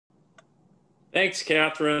Thanks,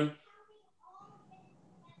 Catherine.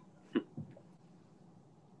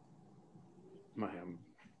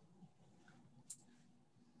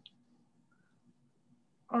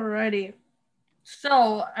 Alrighty.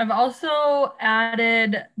 So I've also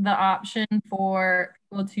added the option for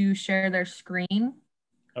people to share their screen.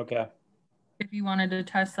 Okay. If you wanted to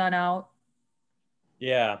test that out.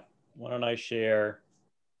 Yeah. Why don't I share?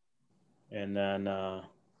 And then I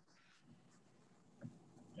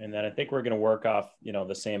think we're going to work off,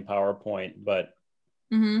 the same PowerPoint, but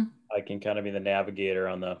I can kind of be the navigator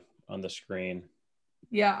on the screen.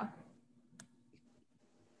 Yeah.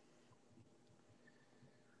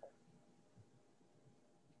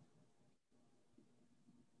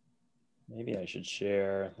 Maybe I should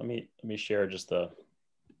share. Let me share just the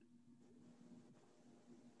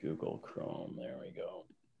Google Chrome. There we go.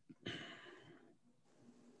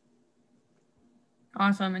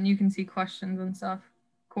 Awesome. And you can see questions and stuff.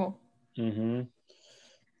 Cool. Mm-hmm.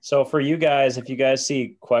 So for you guys, if you guys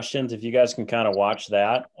see questions, if you guys can kind of watch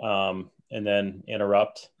that and then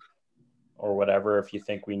interrupt or whatever, if you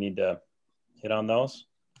think we need to hit on those.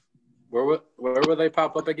 Where will they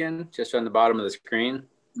pop up again? Just on the bottom of the screen?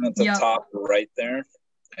 At the top right there,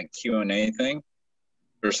 that Q&A thing,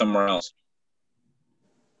 or somewhere else?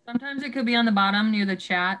 Sometimes it could be on the bottom near the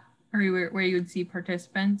chat or where you would see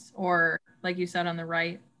participants, or like you said, on the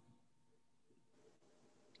right.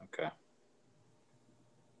 Okay.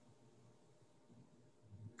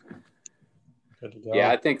 Good to go.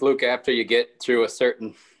 Yeah, I think, Luke, after you get through a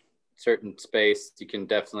certain space, you can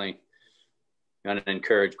definitely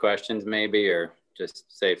encourage questions maybe, or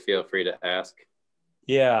just say feel free to ask.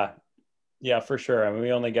 Yeah, for sure. I mean,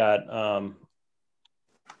 we only got,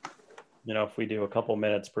 if we do a couple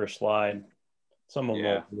minutes per slide, some of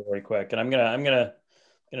them will be very quick. And I'm gonna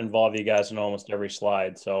involve you guys in almost every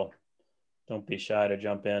slide, so don't be shy to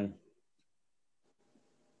jump in.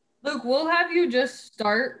 Luke, we'll have you just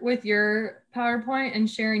start with your PowerPoint and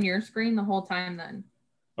sharing your screen the whole time then.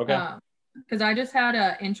 Okay. Because I just had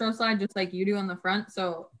an intro slide just like you do on the front,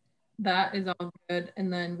 so that is all good.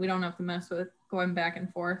 And then we don't have to mess with going back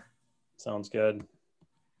and forth. Sounds good.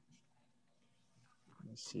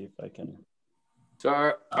 Let's see if I can.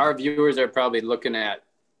 So our viewers are probably looking at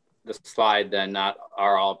the slide then, not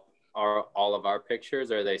all of our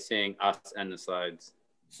pictures. Or are they seeing us and the slides?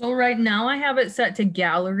 So right now I have it set to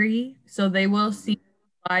gallery, so they will see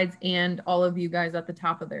the slides and all of you guys at the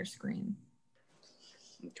top of their screen.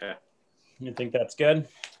 Okay. You think that's good?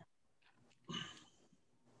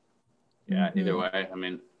 Yeah, either way. I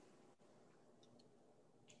mean,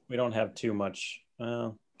 we don't have too much.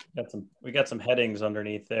 We got some headings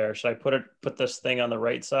underneath there. Should I put this thing on the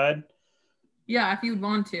right side? Yeah, if you'd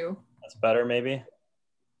want to. That's better, maybe.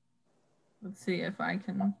 Let's see if I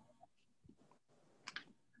can.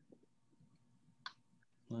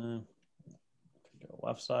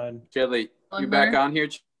 Left side. Chili, you back on here,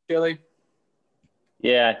 Chili?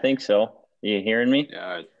 Yeah, I think so. Are you hearing me?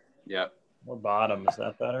 Yeah. Or bottom, is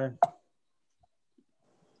that better?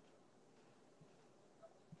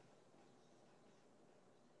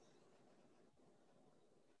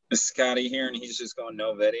 Is Scotty here and he's just going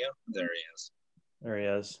no video? There he is. There he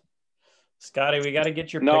is. Scotty, we got to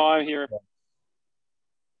get your No, picture. I'm here.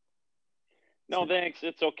 No, thanks.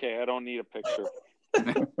 It's okay. I don't need a picture.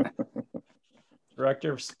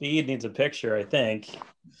 Director of Speed needs a picture, I think.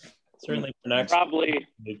 Certainly for next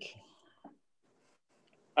week.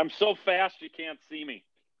 I'm so fast you can't see me.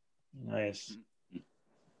 Nice.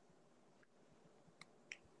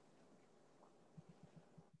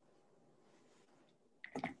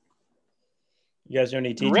 You guys do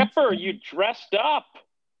any teaching? Ripper, you dressed up.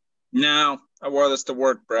 No, I wore this to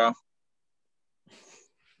work, bro.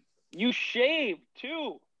 You shaved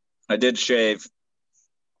too. I did shave.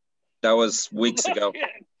 That was weeks ago.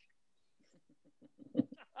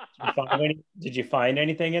 Did you find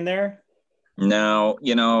anything in there? No,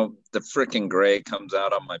 the freaking gray comes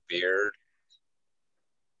out on my beard.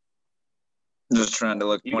 Just trying to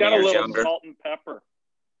look 20 years younger. You got a little salt and pepper.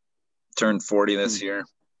 Turned 40 this year.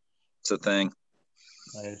 It's a thing.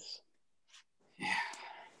 Nice. Yeah.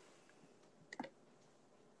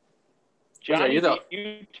 Johnny,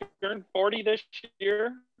 you turned 40 this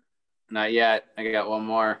year? Not yet. I got one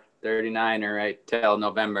more 39er right till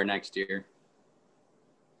November next year.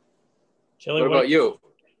 Chili, what about you?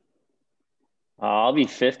 I'll be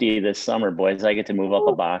 50 this summer, boys. I get to move up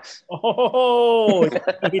a box. Oh,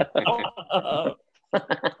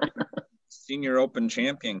 Senior Open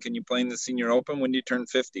champion. Can you play in the Senior Open when you turn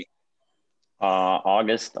 50?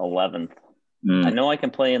 August 11th. I know I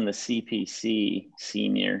can play in the CPC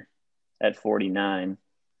senior at 49,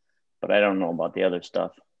 but I don't know about the other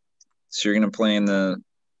stuff. So you're going to play in the.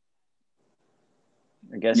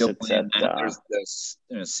 I guess You'll it's play at. in that. There's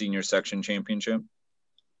this senior section championship.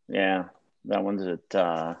 Yeah, that one's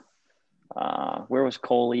at. Where was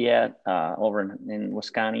Coley at? Over in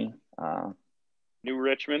Wisconsin. New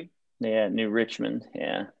Richmond. Yeah, New Richmond.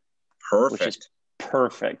 Yeah. Perfect. Which is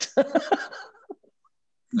perfect.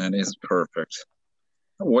 That is perfect.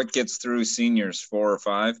 What gets through seniors, 4 or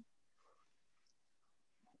 5?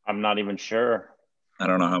 I'm not even sure. I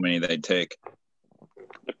don't know how many they take.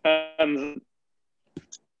 Depends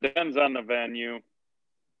on the venue.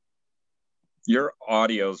 Your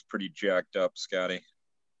audio's pretty jacked up, Scotty.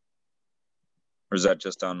 Or is that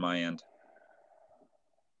just on my end?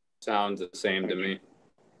 Sounds the same to me.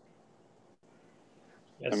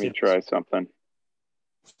 Let me try something.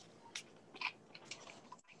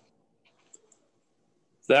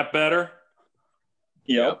 Is that better?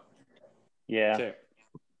 Yep. Yeah. Okay.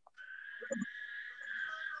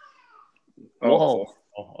 Whoa.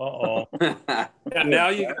 Uh-oh. Yeah, now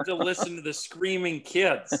you get to listen to the screaming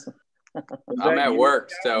kids. I'm at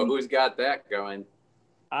work, so who's got that going?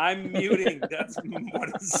 I'm muting. That's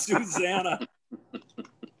what is Susanna.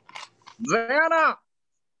 Xana!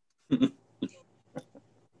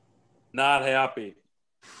 Not happy.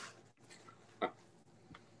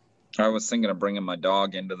 I was thinking of bringing my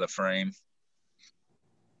dog into the frame.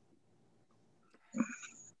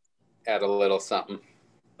 Add a little something.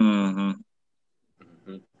 Mm-hmm.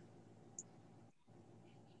 You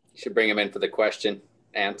should bring him in for the question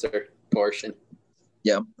answer portion.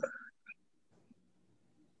 Yep.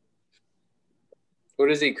 Who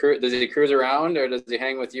does he cruise? Does he cruise around, or does he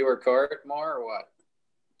hang with you or Court more, or what?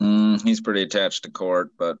 He's pretty attached to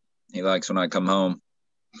Court, but he likes when I come home.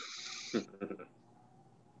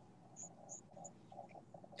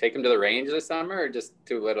 Take him to the range this summer, or just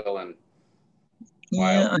too little and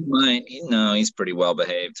Yeah, wild? I might. No, he's pretty well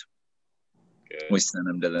behaved. Good. We sent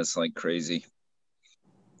him to this like crazy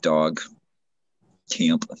dog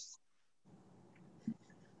camp.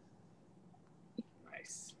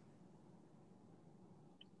 Nice.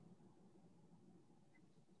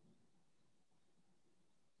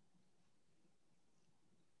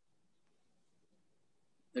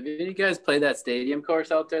 Have you guys played that stadium course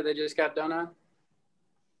out there they just got done on?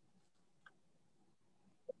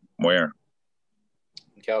 Where?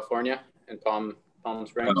 In California, in Palm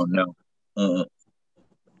Springs? Oh, no.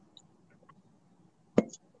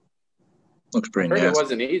 Looks I pretty heard it nasty.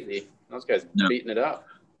 wasn't easy. Those guys No. beating it up.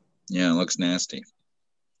 Yeah, it looks nasty.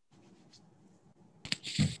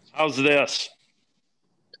 How's this?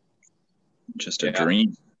 Just a Yeah.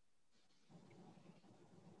 dream.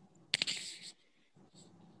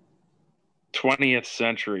 '20th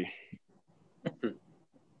century.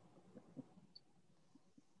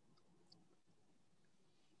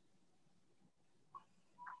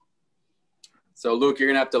 So, Luke, you're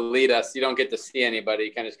going to have to lead us. You don't get to see anybody.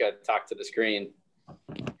 You kind of just got to talk to the screen.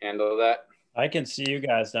 Handle that. I can see you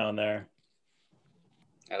guys down there.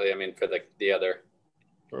 I mean, for the other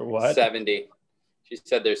For what? 70. She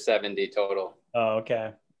said there's 70 total. Oh,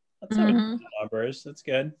 okay. That's not numbers. That's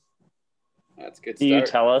good. That's a good Do you start.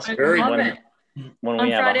 tell us I Very love when, it. when On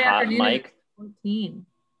we have Friday a hot afternoon, mic? 14.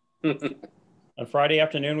 On Friday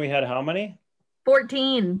afternoon, we had how many?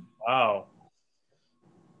 14. Wow.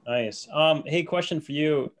 Nice. Hey, question for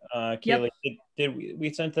you, Keely. Did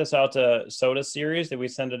we sent this out to Soda Series? Did we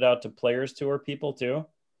send it out to Players Tour people too?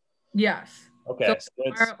 Yes. Okay. So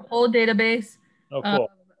So it's, our whole database oh, cool.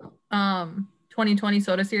 of 2020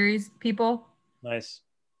 Soda Series people. Nice.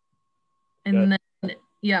 And then,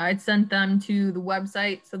 yeah, I sent them to the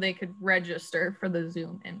website so they could register for the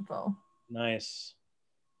Zoom info. Nice.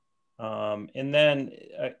 And then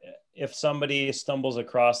if somebody stumbles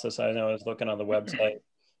across this, I know I was looking on the website,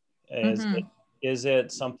 is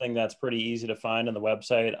it something that's pretty easy to find on the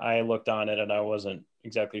website? I looked on it and I wasn't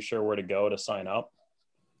exactly sure where to go to sign up.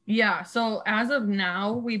 Yeah, so as of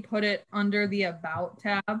now, we put it under the About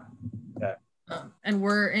tab. Okay. And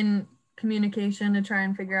we're in communication to try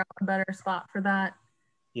and figure out a better spot for that.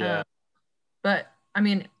 Yeah. But I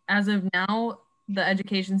mean, as of now, the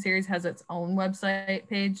Education Series has its own website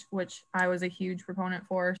page, which I was a huge proponent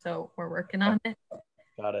for. So we're working on it.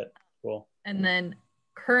 Got it. Cool. And then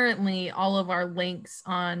currently all of our links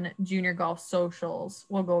on Junior Golf socials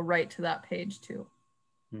will go right to that page too.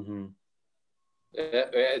 Mm-hmm.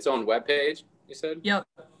 Its own webpage, you said? Yep.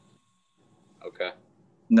 Okay.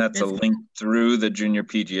 And that's a link through the Junior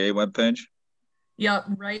PGA webpage? Yep,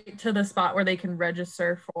 right to the spot where they can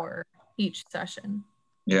register for each session.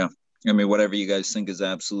 Yeah. I mean, whatever you guys think is the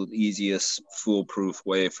absolute easiest, foolproof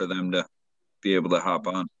way for them to be able to hop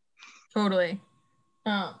on. Totally.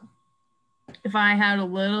 If I had a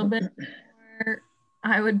little bit more,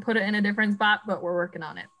 I would put it in a different spot, but we're working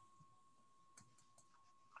on it.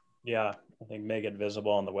 Yeah, I think make it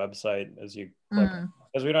visible on the website as you click,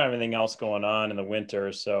 because we don't have anything else going on in the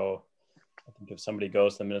winter. So I think if somebody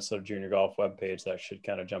goes to the Minnesota Junior Golf webpage, that should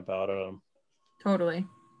kind of jump out at them. Totally.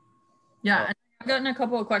 Yeah, and I've gotten a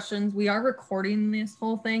couple of questions. We are recording this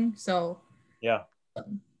whole thing, so yeah.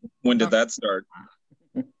 When did that start?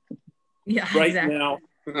 Yeah, Right exactly. now.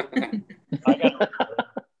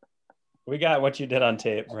 We got what you did on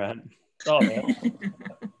tape, Brent. Oh man.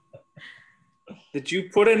 Did you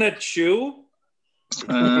put in a chew?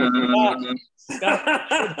 Already.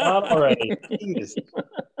 Jeez.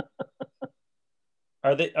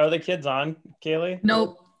 Are the kids on, Kaylee?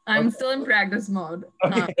 Nope. I'm still in practice mode.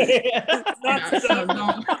 Okay. Yeah, so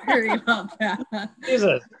don't worry about that.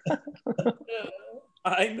 Jesus.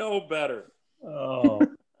 I know better. Oh.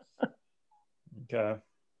 Okay.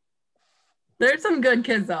 There's some good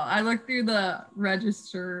kids though. I looked through the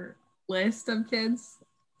register list of kids,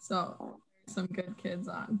 so there's some good kids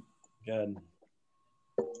on. Good.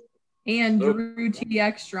 And Drew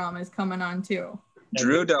TDX Strom is coming on too.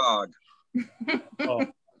 Drew Dog. Oh.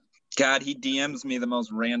 God, he DMs me the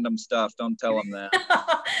most random stuff. Don't tell him that.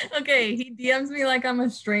 Okay, he DMs me like I'm a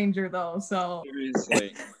stranger though, so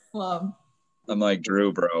Seriously. love. I'm like,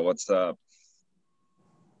 Drew, bro, what's up?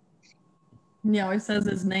 He always says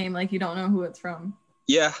his name like you don't know who it's from.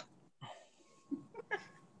 Yeah.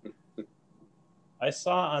 I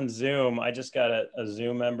saw on Zoom, I just got a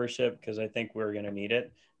Zoom membership because I think we're going to need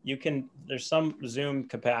it. There's some Zoom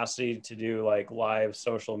capacity to do like live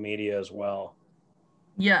social media as well.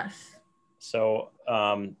 Yes. So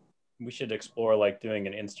we should explore like doing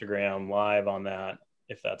an Instagram live on that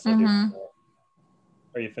if that's a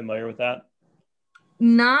Are you familiar with that?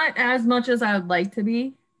 Not as much as I would like to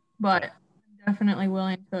be, but I'm definitely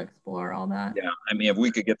willing to explore all that. Yeah. I mean, if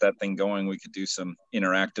we could get that thing going, we could do some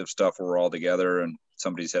interactive stuff where we're all together and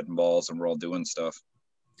somebody's hitting balls and we're all doing stuff.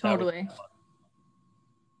 Totally.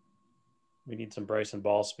 We need some Bryson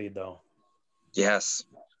ball speed though. Yes.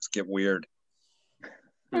 Let's get weird.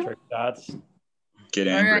 Trick shots. Get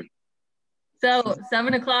angry. Right. So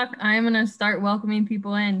 7 o'clock, I'm going to start welcoming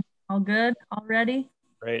people in. All good? All ready?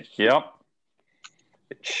 Great. Yep.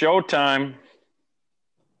 It's showtime.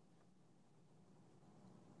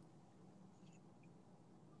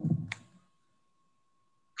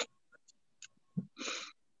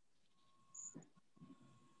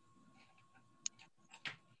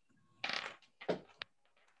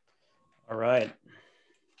 All right.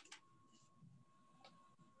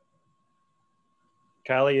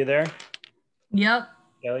 Kylie, you there? Yep.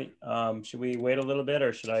 Kelly, should we wait a little bit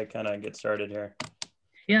or should I kind of get started here?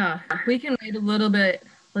 Yeah, we can wait a little bit.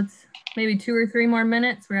 Let's maybe 2 or 3 more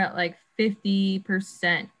minutes. We're at like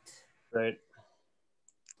 50%. Great.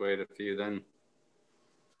 Wait a few then.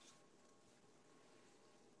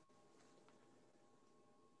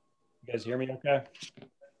 You guys hear me okay?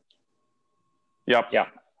 Yep. Yeah.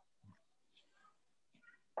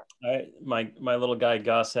 My little guy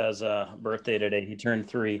Gus has a birthday today. He turned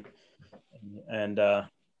 3, and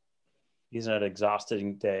he's had an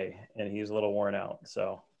exhausting day, and he's a little worn out.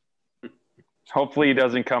 So Hopefully he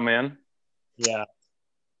doesn't come in. yeah,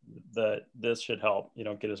 this should help. You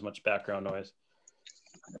don't get as much background noise.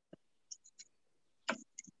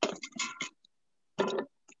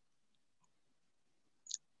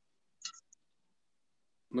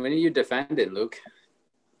 When are you defending, Luke?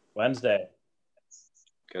 Wednesday.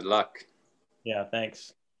 Good luck. Yeah,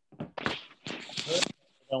 thanks.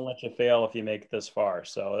 Don't let you fail if you make it this far.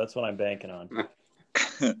 So that's what I'm banking on.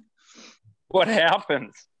 What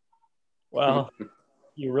happens? Well,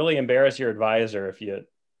 you really embarrass your advisor if you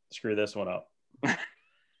screw this one up.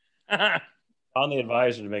 On the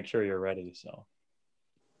advisor to make sure you're ready. So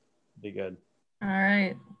be good. All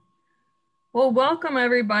right. Well, welcome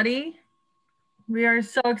everybody. We are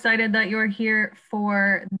so excited that you're here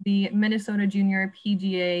for the Minnesota Junior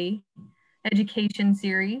PGA Education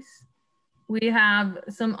Series. We have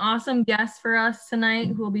some awesome guests for us tonight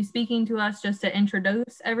who will be speaking to us just to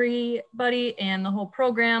introduce everybody and the whole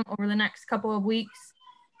program over the next couple of weeks.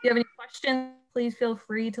 If you have any questions, please feel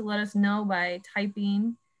free to let us know by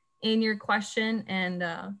typing in your question, and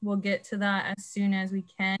we'll get to that as soon as we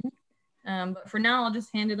can. But for now, I'll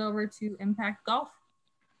just hand it over to Impact Golf.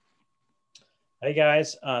 Hey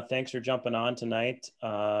guys, thanks for jumping on tonight.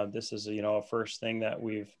 This is a first thing that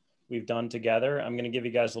we've done together. I'm going to give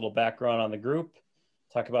you guys a little background on the group,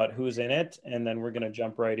 talk about who's in it, and then we're going to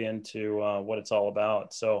jump right into what it's all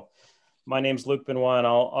about. So my name's Luke Benoit, and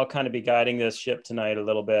I'll kind of be guiding this ship tonight a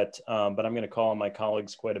little bit, but I'm going to call on my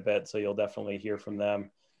colleagues quite a bit, so you'll definitely hear from them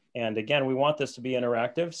And again, we want this to be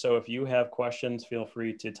interactive. So if you have questions, feel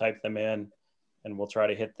free to type them in and we'll try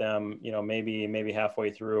to hit them, you know, maybe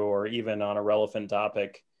halfway through or even on a relevant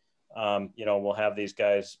topic. You know, we'll have these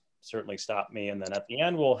guys certainly stop me. And then at the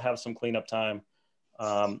end, we'll have some cleanup time.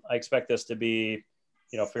 I expect this to be,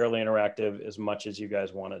 you know, fairly interactive as much as you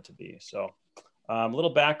guys want it to be. So a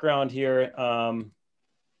little background here.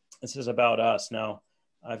 This is about us. Now,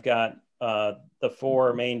 I've got the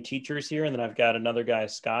 4 main teachers here, and then I've got another guy,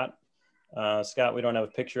 Scott. Scott, we don't have a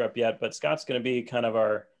picture up yet, but Scott's going to be kind of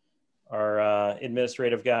our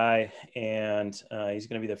administrative guy, and he's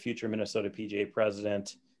going to be the future Minnesota PGA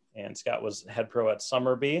president. And Scott was head pro at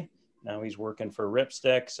Summerby. Now he's working for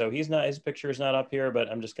Ripstick. So his picture is not up here,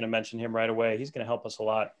 but I'm just going to mention him right away. He's going to help us a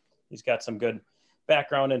lot. He's got some good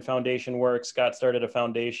background in foundation work. Scott started a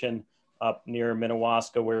foundation up near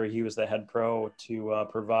Minnewaska where he was the head pro to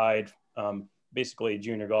provide basically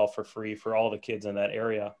junior golf for free for all the kids in that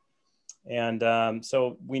area. And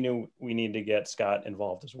so we knew we needed to get Scott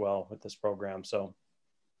involved as well with this program. So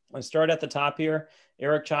let's start at the top here.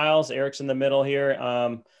 Eric Childs. Eric's in the middle here.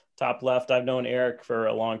 Top left, I've known Eric for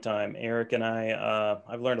a long time. Eric and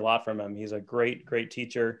I've learned a lot from him. He's a great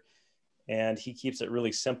teacher, and he keeps it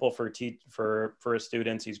really simple for his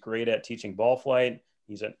students. He's great at teaching ball flight.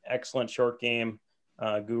 He's an excellent short game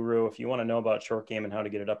guru. If you want to know about short game and how to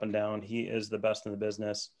get it up and down, he is the best in the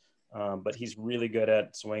business. But he's really good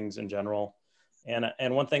at swings in general.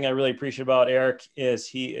 And one thing I really appreciate about Eric is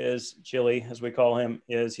he is Chili, as we call him,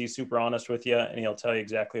 he's super honest with you, and he'll tell you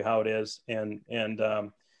exactly how it is. And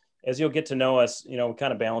as you'll get to know us, you know, we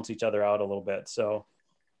kind of balance each other out a little bit. So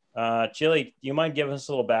Chili, do you mind giving us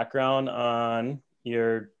a little background on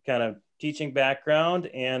your kind of teaching background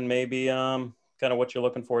and maybe kind of what you're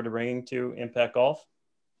looking forward to bringing to Impact Golf?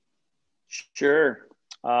 Sure.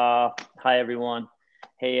 Hi, everyone.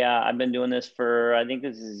 Hey, I've been doing this for, I think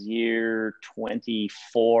this is year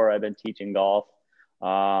 24. I've been teaching golf.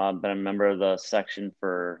 Been a member of the section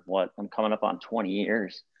for I'm coming up on 20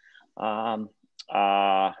 years.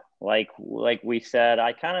 Like we said,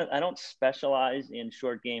 I don't specialize in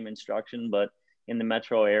short game instruction, but in the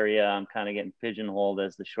metro area, I'm kind of getting pigeonholed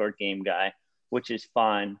as the short game guy, which is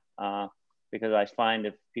fine because I find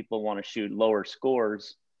if people want to shoot lower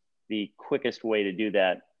scores, the quickest way to do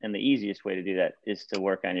that and the easiest way to do that is to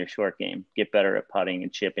work on your short game, get better at putting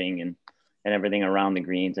and chipping and everything around the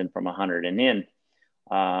greens and from 100 and in.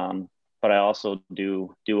 But I also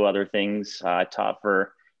do other things. I taught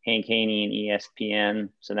for Hank Haney and ESPN.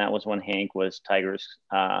 So that was when Hank was Tiger's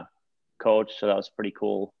coach. So that was pretty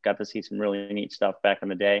cool. Got to see some really neat stuff back in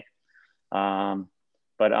the day.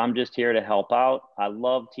 But I'm just here to help out. I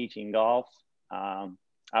love teaching golf.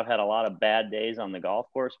 I've had a lot of bad days on the golf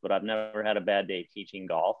course, but I've never had a bad day teaching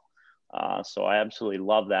golf. So I absolutely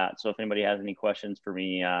love that. So if anybody has any questions for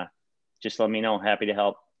me, just let me know. Happy to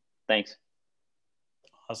help. Thanks.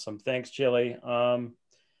 Awesome. Thanks, Chili.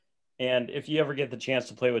 And if you ever get the chance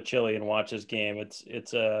to play with Chili and watch his game,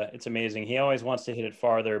 it's amazing. He always wants to hit it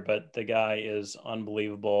farther, but the guy is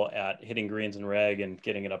unbelievable at hitting greens and reg and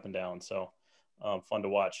getting it up and down. So fun to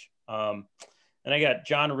watch. And I got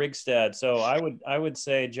John Rigstad. So I would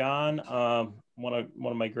say John, one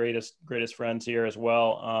of my greatest friends here as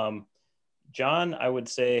well. John, I would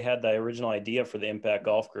say, had the original idea for the Impact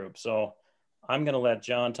Golf Group. So I'm going to let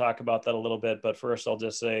John talk about that a little bit. But first, I'll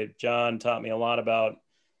just say John taught me a lot about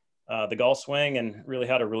the golf swing and really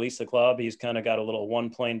how to release the club. He's kind of got a little one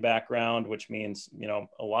plane background, which means, you know,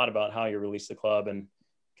 a lot about how you release the club and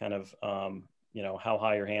kind of, you know, how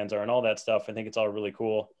high your hands are and all that stuff. I think it's all really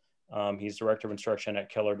cool. He's director of instruction at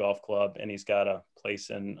Keller Golf Club, and he's got a place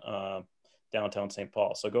in downtown St.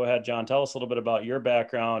 Paul. So go ahead, John, tell us a little bit about your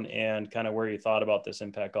background and kind of where you thought about this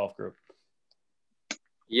Impact Golf Group.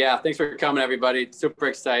 Yeah, thanks for coming, everybody. Super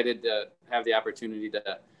excited to have the opportunity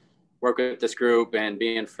to work with this group and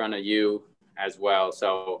be in front of you as well.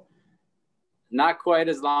 So not quite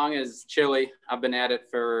as long as Chili. I've been at it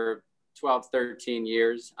for 12, 13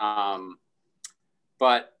 years,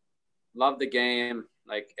 but love the game.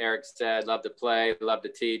 Like Eric said, love to play, love to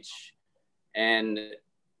teach. And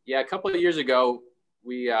yeah, a couple of years ago,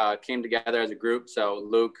 we came together as a group. So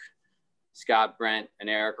Luke, Scott, Brent, and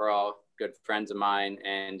Eric are all good friends of mine,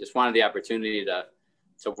 and just wanted the opportunity to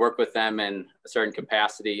work with them in a certain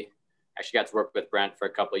capacity. Actually got to work with Brent for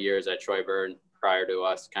a couple of years at Troy Bird prior to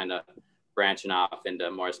us kind of branching off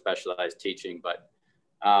into more specialized teaching. But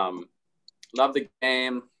love the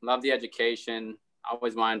game, love the education,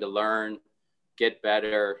 always wanted to learn, get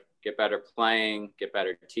better playing, get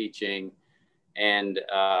better teaching. And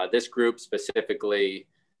this group specifically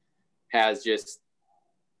has just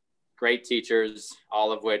great teachers,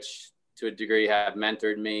 all of which to a degree have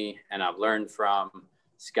mentored me and I've learned from.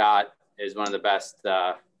 Scott is one of the best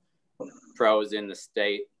pros in the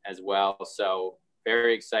state as well. So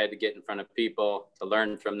very excited to get in front of people, to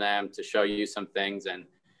learn from them, to show you some things. And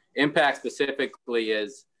Impact specifically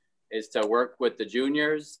is to work with the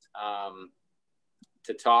juniors,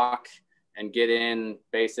 to talk and get in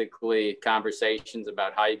basically conversations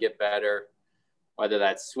about how you get better, whether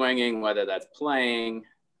that's swinging, whether that's playing.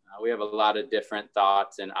 We have a lot of different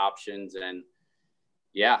thoughts and options, and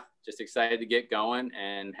yeah, just excited to get going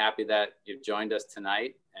and happy that you've joined us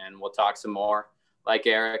tonight, and we'll talk some more. Like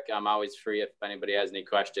Eric, I'm always free if anybody has any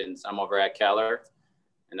questions. I'm over at Keller,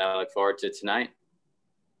 and I look forward to tonight.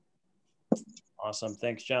 Awesome.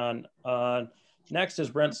 Thanks, John. Next is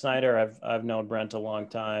Brent Snyder. I've known Brent a long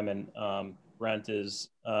time, and Brent is,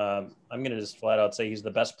 I'm going to just flat out say he's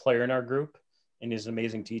the best player in our group, and he's an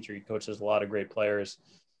amazing teacher. He coaches a lot of great players.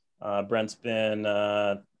 Brent's been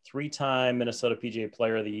 3-time Minnesota PGA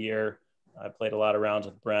Player of the Year. I played a lot of rounds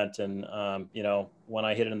with Brent, and you know, when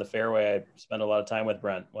I hit it in the fairway, I spend a lot of time with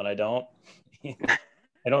Brent. When I don't,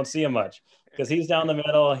 I don't see him much because he's down the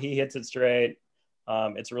middle. He hits it straight.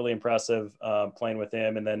 It's really impressive playing with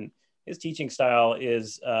him. And then his teaching style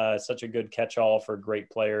is such a good catch-all for great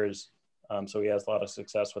players. So he has a lot of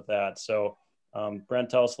success with that. So Brent,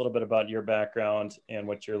 tell us a little bit about your background and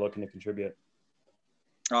what you're looking to contribute.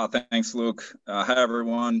 Oh, thanks, Luke. Hi,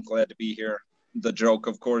 everyone. Glad to be here. The joke,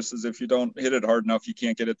 of course, is if you don't hit it hard enough, you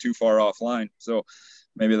can't get it too far offline. So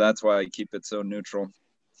maybe that's why I keep it so neutral.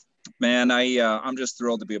 Man, I'm just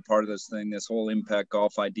thrilled to be a part of this thing, this whole Impact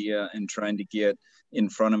Golf idea, and trying to get in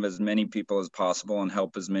front of as many people as possible and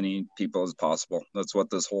help as many people as possible. That's what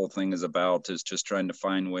this whole thing is about, is just trying to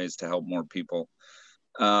find ways to help more people.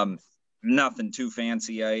 Nothing too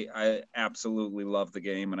fancy. I absolutely love the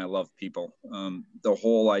game and I love people. The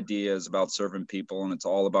whole idea is about serving people, and it's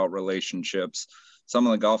all about relationships. Some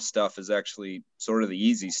of the golf stuff is actually sort of the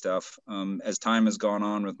easy stuff. As time has gone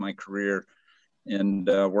on with my career and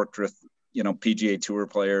worked with, you know, PGA Tour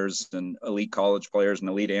players and elite college players and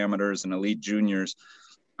elite amateurs and elite juniors,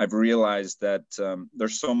 I've realized that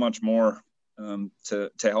there's so much more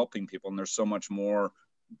to helping people, and there's so much more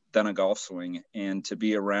than a golf swing. And to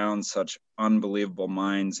be around such unbelievable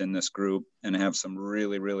minds in this group and have some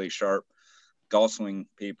really, really sharp golf swing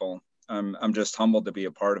people, I'm just humbled to be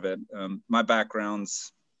a part of it. My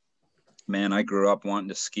background's, man, I grew up wanting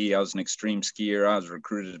to ski. I was an extreme skier. I was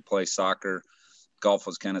recruited to play soccer. Golf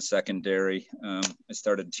was kind of secondary. I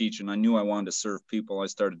started teaching. I knew I wanted to serve people. I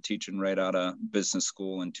started teaching right out of business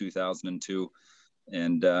school in 2002,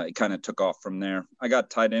 and it kind of took off from there. I got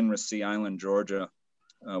tied in with Sea Island, Georgia,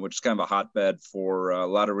 which is kind of a hotbed for a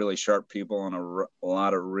lot of really sharp people and a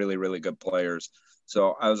lot of really, really good players.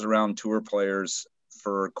 So I was around tour players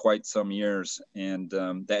for quite some years, and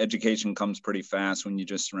the education comes pretty fast when you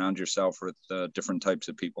just surround yourself with different types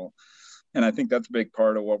of people. And I think that's a big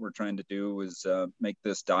part of what we're trying to do is make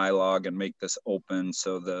this dialogue and make this open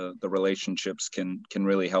so the relationships can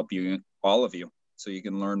really help you, all of you, so you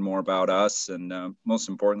can learn more about us, and most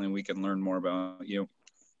importantly, we can learn more about you.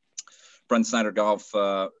 Brent Snyder Golf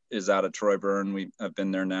is out of Troy Burn. I've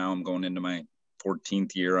been there now. I'm going into my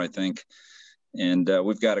 14th year, I think. And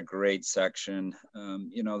we've got a great section.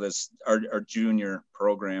 You know, our junior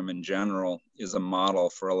program in general is a model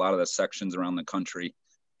for a lot of the sections around the country.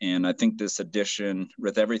 And I think this addition,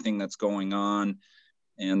 with everything that's going on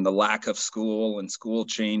and the lack of school and school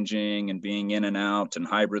changing and being in and out and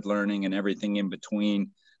hybrid learning and everything in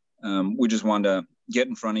between, we just wanted to get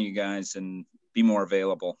in front of you guys and be more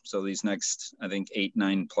available. So these next, I think,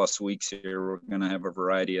 8-9+ weeks here, we're going to have a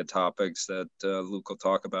variety of topics that Luke will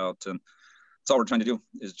talk about. And that's all we're trying to do,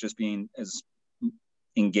 is just being as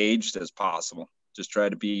engaged as possible. Just try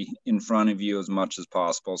to be in front of you as much as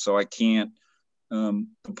possible. So I can't, the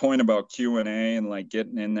point about Q&A and like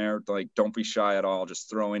getting in there, like, don't be shy at all. Just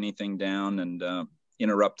throw anything down and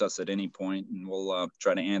interrupt us at any point, and we'll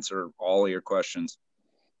try to answer all of your questions.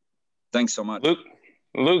 Thanks so much.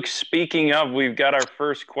 Luke, speaking of, we've got our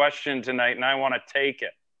first question tonight, and I want to take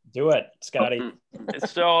it. Do it, Scotty.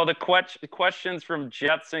 So the questions from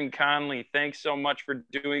Jetson Conley. Thanks so much for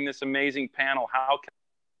doing this amazing panel. How can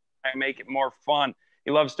I make it more fun?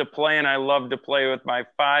 He loves to play, and I love to play with my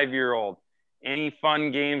 5-year-old. Any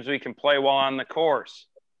fun games we can play while on the course?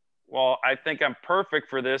 Well, I think I'm perfect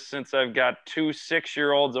for this since I've got 2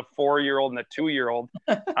 6-year-olds, a 4-year-old, and a 2-year-old.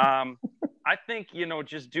 I think, you know,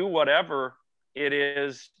 just do whatever it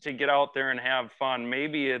is to get out there and have fun.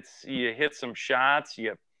 Maybe it's you hit some shots,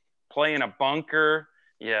 you play in a bunker,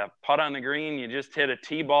 you putt on the green, you just hit a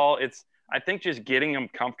tee ball. I think just getting them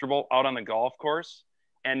comfortable out on the golf course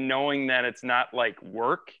and knowing that it's not like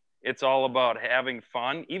work, It's all about having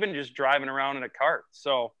fun, even just driving around in a cart.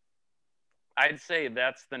 So I'd say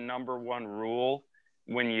that's the number one rule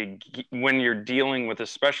when you're dealing with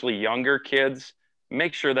especially younger kids.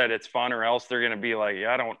 Make sure that it's fun, or else they're going to be like,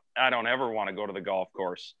 I don't ever want to go to the golf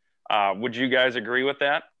course. Would you guys agree with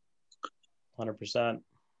that? 100%.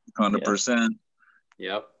 100%.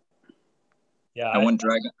 Yep. Yeah. I wouldn't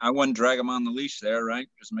drag them on the leash there, right?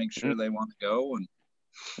 Just make sure they want to go. And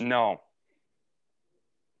no.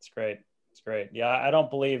 It's great. It's great. Yeah, I don't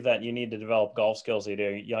believe that you need to develop golf skills at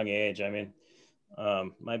a young age. I mean,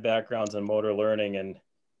 my background's in motor learning, and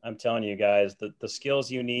I'm telling you guys that the skills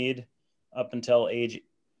you need up until age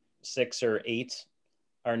 6 or 8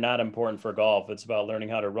 are not important for golf. It's about learning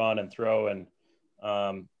how to run and throw and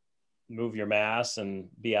move your mass and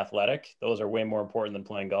be athletic. Those are way more important than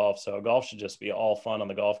playing golf. So golf should just be all fun on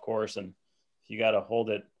the golf course. And if you got to hold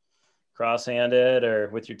it cross-handed or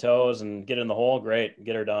with your toes and get in the hole, great,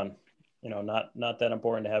 get her done. You know, not that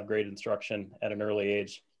important to have great instruction at an early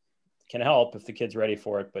age. It can help if the kid's ready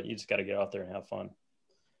for it, but you just got to get out there and have fun.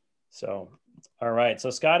 So, all right. So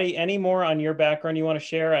Scotty, any more on your background you want to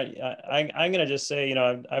share? I'm going to just say, you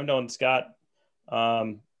know, I've known Scott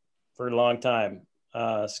for a long time.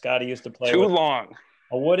 Scotty used to play too long.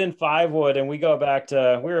 A wood and 5 wood, and we go back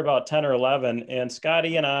to, we were about 10 or 11, and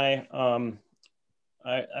Scotty and I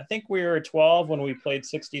think we were 12 when we played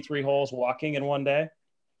 63 holes walking in one day.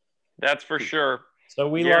 That's for sure. So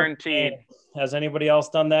we guaranteed. Has anybody else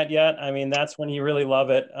done that yet? I mean, that's when you really love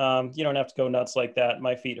it. You don't have to go nuts like that.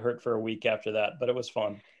 My feet hurt for a week after that, but it was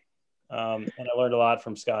fun. And I learned a lot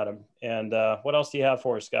from Scott. And what else do you have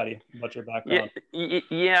for us, Scotty, about your background?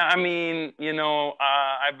 Yeah, I mean, you know,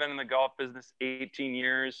 I've been in the golf business 18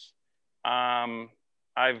 years.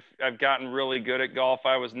 I've gotten really good at golf.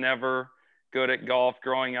 I was never good at golf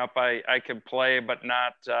growing up. I could play, but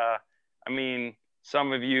not, I mean,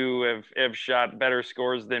 some of you have shot better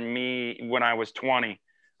scores than me when I was 20.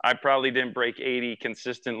 I probably didn't break 80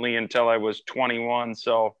 consistently until I was 21.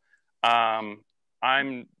 So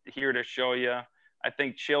I'm here to show you. I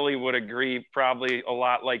think Chili would agree, probably a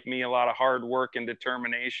lot like me, a lot of hard work and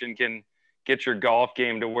determination can get your golf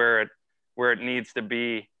game to where it needs to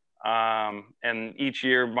be. And each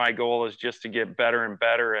year my goal is just to get better and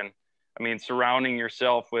better. And I mean, surrounding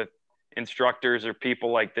yourself with instructors or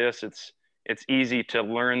people like this, it's easy to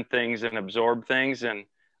learn things and absorb things. And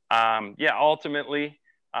yeah, ultimately,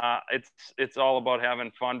 it's all about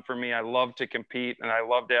having fun for me. I love to compete and I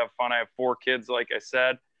love to have fun. I have 4 kids, like I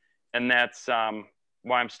said, and that's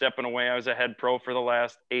why I'm stepping away. I was a head pro for the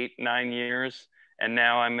last 8-9 years, and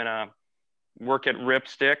now I'm gonna work at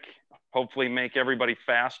Ripstick, hopefully make everybody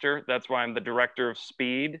faster. That's why I'm the director of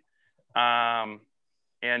speed.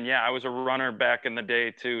 And yeah, I was a runner back in the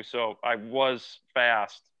day too. So I was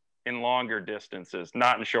fast in longer distances,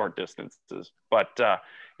 not in short distances. But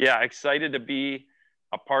yeah, excited to be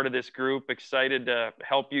a part of this group, excited to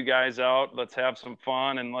help you guys out. Let's have some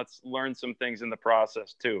fun and let's learn some things in the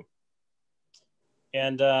process too.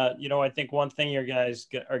 And, you know, I think one thing you guys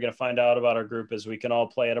are going to find out about our group is we can all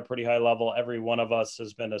play at a pretty high level. Every one of us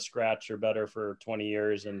has been a scratch or better for 20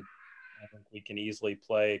 years. And I think we can easily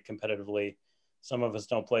play competitively. Some of us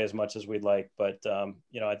don't play as much as we'd like, but,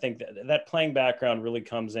 you know, I think that playing background really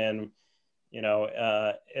comes in, you know,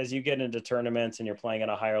 as you get into tournaments and you're playing at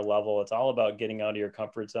a higher level, it's all about getting out of your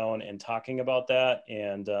comfort zone and talking about that,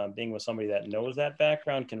 and being with somebody that knows that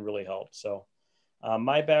background can really help. So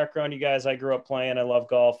my background, you guys, I grew up playing. I love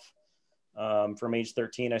golf. From age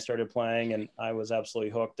 13, I started playing and I was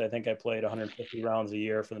absolutely hooked. I think I played 150 rounds a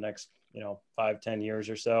year for the next, you know, 5-10 years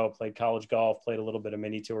or so. Played college golf, played a little bit of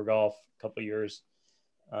mini tour golf, a couple of years,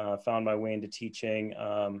 found my way into teaching.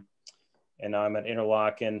 And now I'm at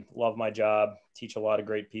Interlochen, love my job, teach a lot of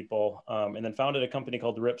great people. And then founded a company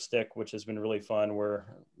called Ripstick, which has been really fun, where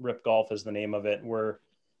Rip Golf is the name of it. We're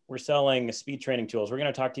selling speed training tools. We're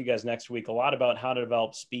going to talk to you guys next week a lot about how to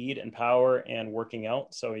develop speed and power and working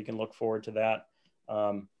out. So you can look forward to that.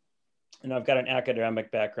 And I've got an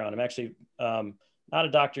academic background. I'm actually not a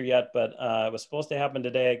doctor yet, but it was supposed to happen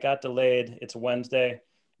today. It got delayed. It's Wednesday.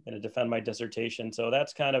 I'm going to defend my dissertation. So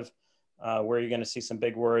that's kind of where you're going to see some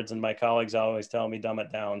big words. And my colleagues always tell me, dumb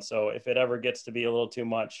it down. So if it ever gets to be a little too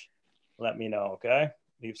much, let me know. Okay.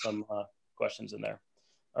 Leave some questions in there.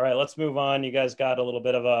 All right, let's move on. You guys got a little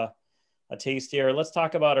bit of a taste here. Let's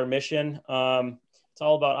talk about our mission. It's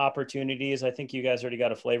all about opportunities. I think you guys already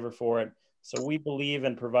got a flavor for it. So we believe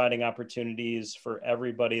in providing opportunities for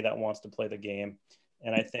everybody that wants to play the game.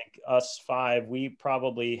 And I think us 5, we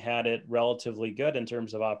probably had it relatively good in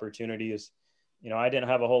terms of opportunities. You know, I didn't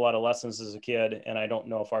have a whole lot of lessons as a kid, and I don't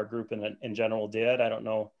know if our group in general did. I don't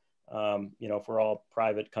know You know, if we're all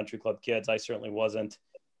private country club kids, I certainly wasn't.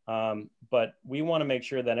 But we want to make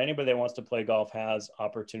sure that anybody that wants to play golf has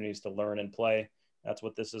opportunities to learn and play. That's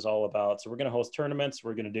what this is all about. So we're going to host tournaments.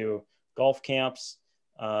 We're going to do golf camps.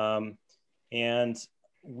 And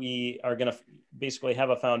we are going to basically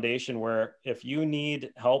have a foundation where if you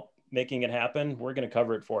need help making it happen, we're going to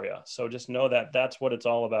cover it for you. So just know that that's what it's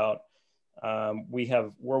all about.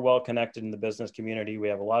 We're well connected in the business community. We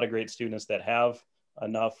have a lot of great students that have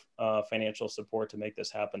enough financial support to make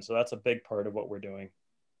this happen. So that's a big part of what we're doing.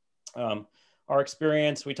 Our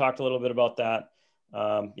experience, we talked a little bit about that.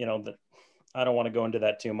 You know, I don't want to go into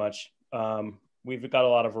that too much. We've got a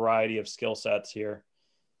lot of variety of skill sets here.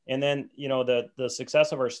 And then, you know, the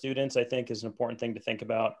success of our students, I think, is an important thing to think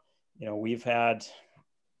about. You know, we've had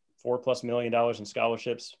 $4+ million in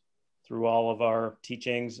scholarships through all of our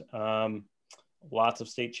teachings, lots of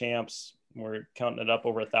state champs. We're counting it up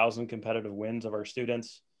over 1,000 competitive wins of our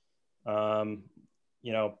students. You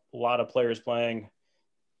know, a lot of players playing,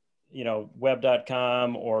 you know,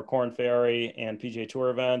 web.com or Corn Ferry and PGA Tour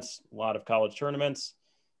events, a lot of college tournaments.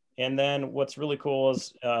 And then what's really cool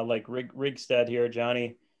is like Rigstead here,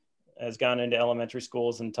 Johnny, has gone into elementary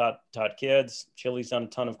schools and taught kids. Chili's done a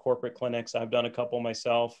ton of corporate clinics. I've done a couple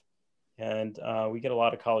myself. And we get a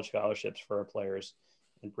lot of college scholarships for our players.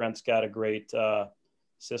 And Brent's got a great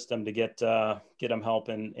system to get them help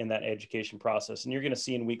in that education process. And you're going to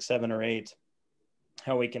see in week 7 or 8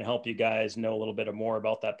 how we can help you guys know a little bit more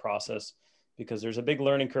about that process, because there's a big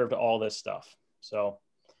learning curve to all this stuff. So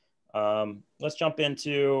let's jump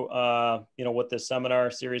into, you know, what this seminar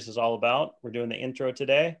series is all about. We're doing the intro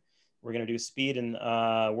today. We're going to do speed and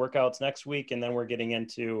workouts next week. And then we're getting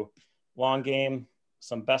into long game,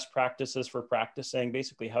 some best practices for practicing,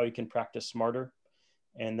 basically how you can practice smarter.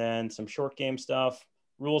 And then some short game stuff,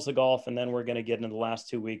 rules of golf. And then we're going to get into the last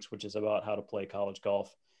 2 weeks, which is about how to play college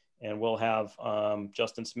golf. And we'll have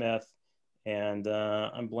Justin Smith and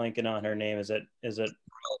I'm blanking on her name. Is it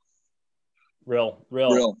Rill?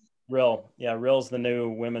 Yeah, Rill's the new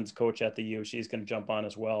women's coach at the U. She's going to jump on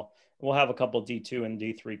as well. We'll have a couple D2 and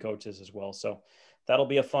D3 coaches as well. So that'll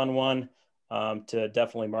be a fun one to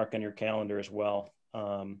definitely mark on your calendar as well.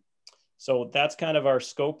 So that's kind of our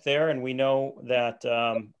scope there. And we know that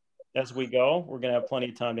as we go, we're going to have plenty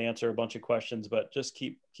of time to answer a bunch of questions, but just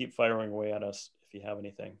keep firing away at us if you have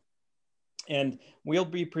anything. And we'll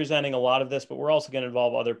be presenting a lot of this, but we're also going to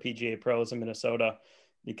involve other PGA pros in Minnesota,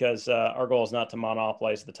 because our goal is not to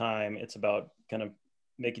monopolize the time. It's about kind of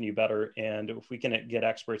making you better. And if we can get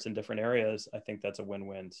experts in different areas, I think that's a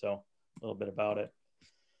win-win. So a little bit about it.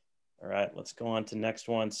 All right, let's go on to the next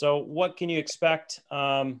one. So what can you expect?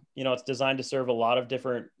 You know, it's designed to serve a lot of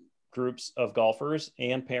different groups of golfers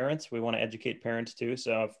and parents. We want to educate parents too.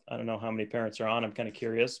 So I don't know how many parents are on. I'm kind of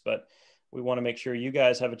curious, but we want to make sure you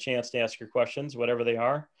guys have a chance to ask your questions, whatever they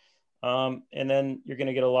are. And then you're going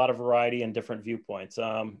to get a lot of variety and different viewpoints.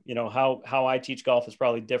 You know, how I teach golf is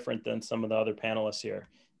probably different than some of the other panelists here.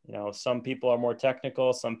 You know, some people are more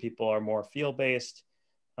technical, some people are more field-based.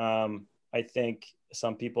 I think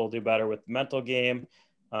some people do better with the mental game.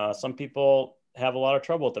 Some people have a lot of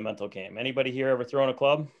trouble with the mental game. Anybody here ever thrown a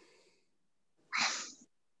club?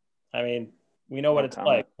 I mean, we know what it's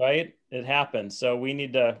like, right? It happens. So we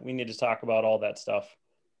need to talk about all that stuff.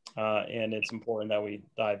 And it's important that we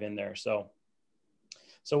dive in there. So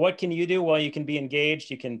what can you do? Well, you can be engaged.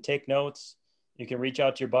 You can take notes. You can reach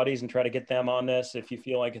out to your buddies and try to get them on this if you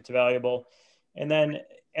feel like it's valuable. And then,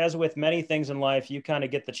 as with many things in life, you kind of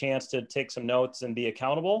get the chance to take some notes and be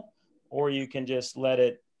accountable, or you can just let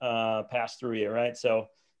it pass through you, right? So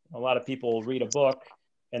a lot of people read a book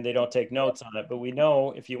and they don't take notes on it, but we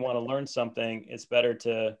know if you want to learn something, it's better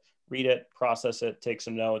to read it, process it, take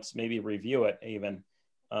some notes, maybe review it even.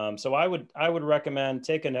 So I would recommend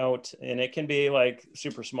take a note, and it can be like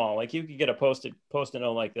super small. Like you could get a post-it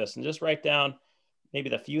note like this and just write down maybe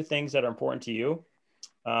the few things that are important to you.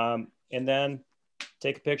 And then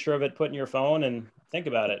take a picture of it, put in your phone and think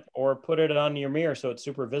about it, or put it on your mirror so it's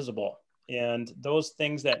super visible. And those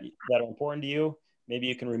things that are important to you, maybe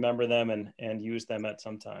you can remember them and use them at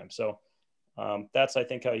some time. So that's, I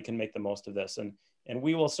think, how you can make the most of this. And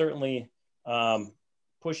we will certainly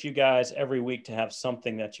push you guys every week to have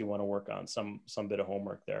something that you want to work on, some bit of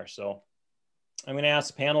homework there. So I'm going to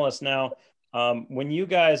ask the panelists now, when you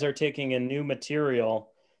guys are taking in new material,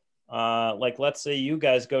 like let's say you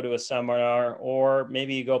guys go to a seminar, or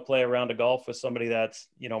maybe you go play a round of golf with somebody that's,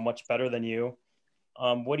 you know, much better than you.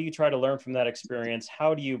 What do you try to learn from that experience?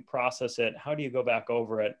 How do you process it? How do you go back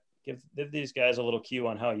over it? Give these guys a little cue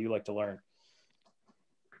on how you like to learn.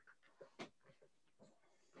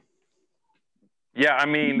 Yeah, I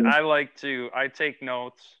mean, I take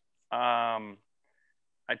notes.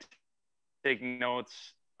 I take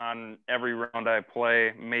notes on every round I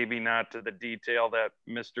play, maybe not to the detail that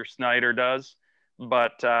Mr. Snyder does,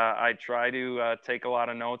 but I try to take a lot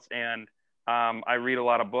of notes, and I read a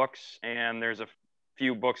lot of books, and there's a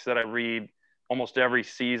few books that I read almost every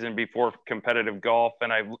season before competitive golf,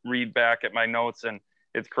 and I read back at my notes, and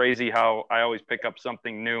it's crazy how I always pick up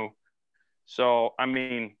something new. So, I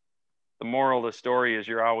mean, the moral of the story is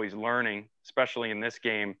you're always learning, especially in this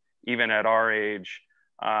game, even at our age.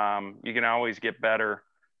 You can always get better.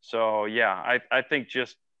 So, yeah, I think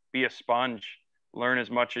just be a sponge, learn as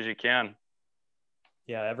much as you can.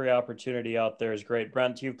 Yeah, every opportunity out there is great.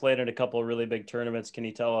 Brent, you've played in a couple of really big tournaments. Can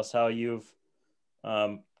you tell us how you've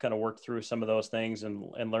kind of worked through some of those things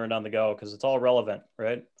and learned on the go? Because it's all relevant,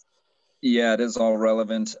 right? Yeah, it is all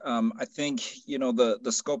relevant. I think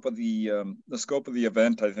the scope of the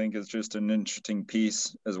event, I think, is just an interesting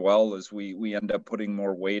piece, as well as we end up putting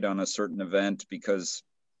more weight on a certain event because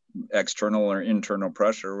external or internal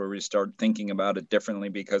pressure, where we start thinking about it differently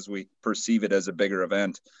because we perceive it as a bigger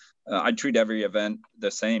event. I treat every event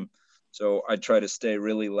the same, so I try to stay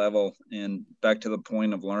really level. And back to the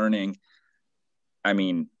point of learning, I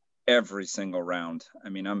mean, every single round. I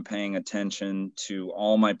mean, I'm paying attention to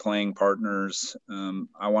all my playing partners.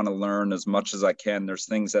 I want to learn as much as I can. There's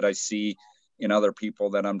things that I see in other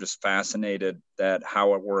people that I'm just fascinated that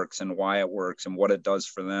how it works and why it works and what it does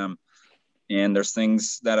for them. And there's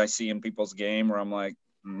things that I see in people's game where I'm like,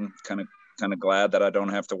 kind of glad that I don't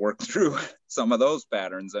have to work through some of those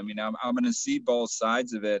patterns. I mean, I'm going to see both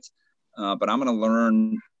sides of it, but I'm going to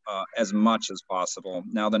learn as much as possible.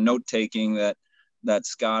 Now, the note taking that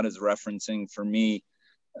Scott is referencing, for me,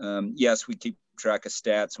 yes, we keep track of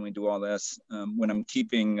stats and we do all this. When I'm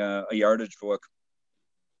keeping a yardage book,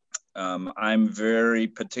 I'm very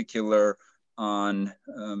particular on,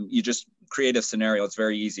 you just create a scenario. It's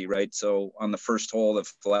very easy, right? So on the first hole, the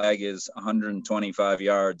flag is 125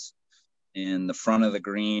 yards and the front of the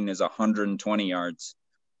green is 120 yards.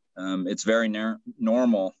 It's very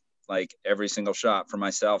normal, like every single shot for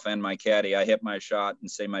myself and my caddy. I hit my shot and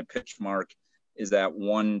say my pitch mark is at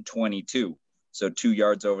 122, so 2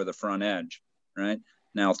 yards over the front edge, right?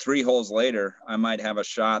 Now, 3 holes later, I might have a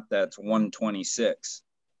shot that's 126.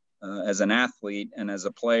 As an athlete and as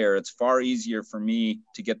a player, it's far easier for me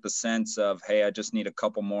to get the sense of, hey, I just need a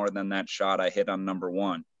couple more than that shot I hit on number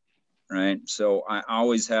 1, right? So I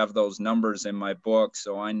always have those numbers in my book,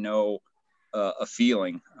 so I know a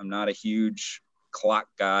feeling. I'm not a huge clock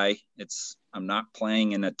guy. I'm not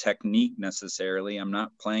playing in a technique necessarily. I'm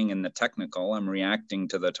not playing in the technical. I'm reacting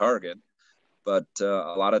to the target. But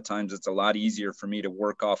a lot of times it's a lot easier for me to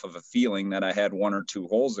work off of a feeling that I had 1 or 2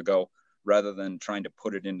 holes ago, rather than trying to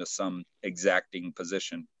put it into some exacting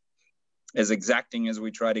position. As exacting as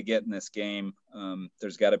we try to get in this game,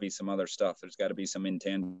 there's got to be some other stuff. There's got to be some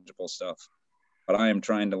intangible stuff. But I am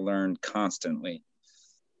trying to learn constantly.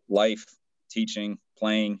 Life, teaching,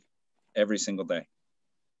 playing, every single day.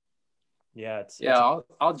 Yeah,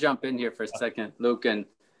 I'll jump in here for a second, Luke, and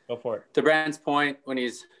go for it. To Brand's point, when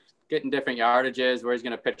he's getting different yardages, where he's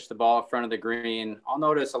going to pitch the ball in front of the green, I'll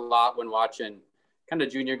notice a lot when watching kind of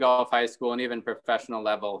junior golf, high school, and even professional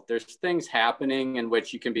level, there's things happening in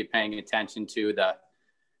which you can be paying attention to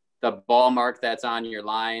the ball mark that's on your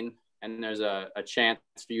line. And there's a chance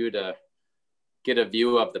for you to get a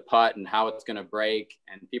view of the putt and how it's going to break.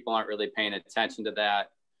 And people aren't really paying attention to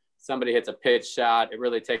that. Somebody hits a pitch shot, it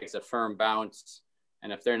really takes a firm bounce.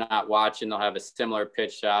 And if they're not watching, they'll have a similar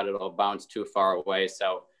pitch shot. It'll bounce too far away.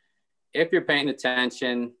 So if you're paying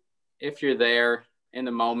attention, if you're there in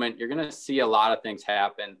the moment, you're going to see a lot of things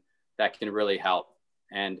happen that can really help.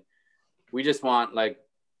 And we just want, like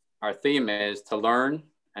our theme is, to learn,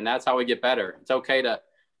 and that's how we get better. It's okay to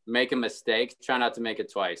make a mistake, try not to make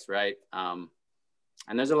it twice, right? And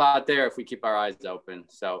there's a lot there if we keep our eyes open.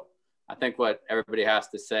 So I think what everybody has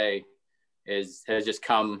to say has just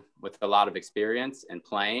come with a lot of experience and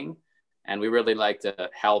playing. And we really like to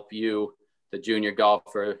help you, the junior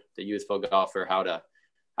golfer, the youthful golfer, how to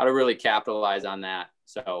really capitalize on that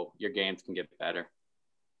so your games can get better.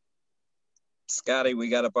 Scotty, we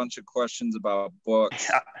got a bunch of questions about books.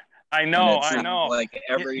 Yeah, I know. Like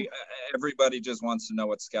everybody just wants to know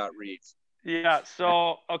what Scott reads. Yeah.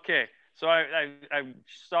 So, okay. So I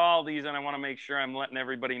saw all these and I want to make sure I'm letting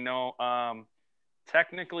everybody know.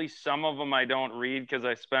 Technically, some of them I don't read because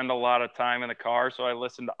I spend a lot of time in the car. So I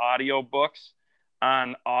listen to audio books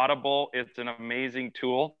on Audible. It's an amazing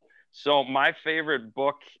tool. So my favorite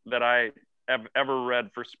book that I have ever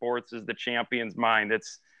read for sports is The Champion's Mind.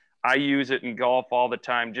 I use it in golf all the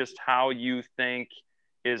time. Just how you think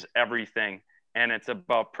is everything. And it's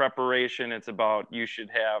about preparation. It's about, you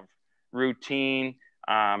should have routine.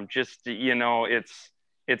 Just, you know,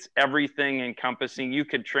 it's everything encompassing. You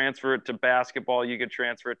could transfer it to basketball. You could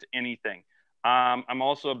transfer it to anything. I'm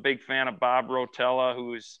also a big fan of Bob Rotella,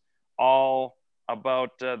 who's all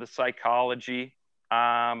about the psychology,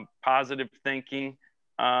 positive thinking.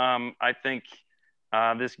 I think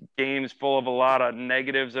this game's full of a lot of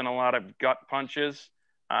negatives and a lot of gut punches.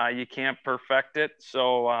 You can't perfect it.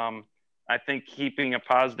 So I think keeping a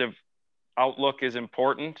positive outlook is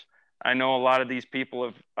important. I know a lot of these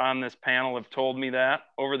people on this panel have told me that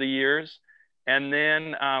over the years. And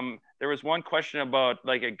then there was one question about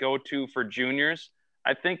like a go-to for juniors.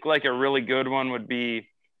 I think like a really good one would be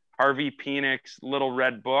Harvey Penick's Little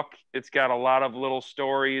Red Book. It's got a lot of little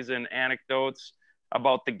stories and anecdotes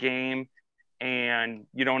about the game, and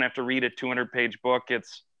you don't have to read a 200-page book.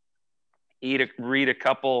 Read a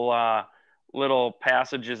couple little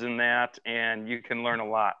passages in that, and you can learn a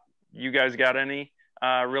lot. You guys got any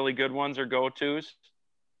really good ones or go-tos?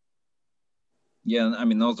 Yeah, I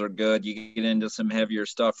mean, those are good. You get into some heavier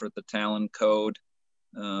stuff with the Talon Code.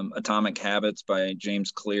 Atomic Habits by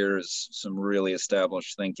James Clear is some really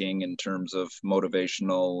established thinking in terms of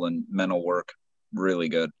motivational and mental work. Really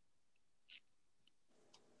good.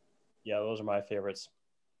 Yeah, those are my favorites.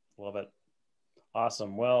 Love it.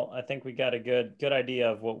 Awesome. Well, I think we got a good idea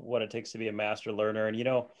of what it takes to be a master learner. And, you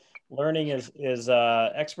know, learning is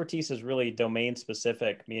expertise is really domain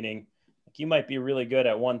specific, meaning you might be really good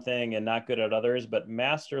at one thing and not good at others, but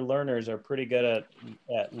master learners are pretty good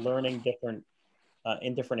at learning different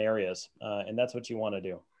in different areas. And that's what you want to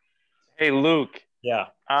do. Hey, Luke. Yeah.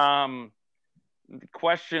 The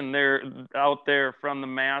question there out there from the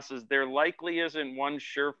masses, there likely isn't one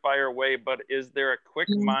surefire way, but is there a quick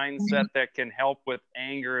mindset that can help with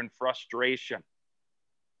anger and frustration?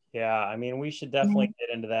 Yeah, I mean, we should definitely get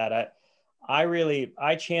into that.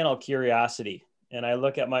 I channel curiosity, and I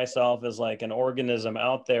look at myself as like an organism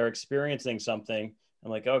out there experiencing something.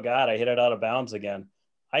 I'm like, oh God, I hit it out of bounds again.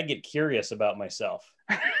 I get curious about myself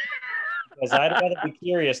because I'd rather be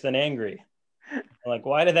curious than angry. Like,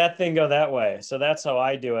 why did that thing go that way? So that's how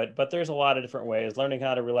I do it. But there's a lot of different ways. Learning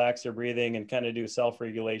how to relax your breathing and kind of do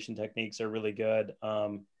self-regulation techniques are really good.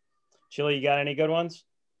 Chili, you got any good ones?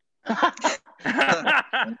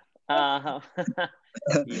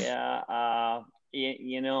 Yeah.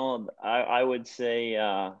 You know, I would say,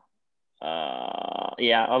 yeah,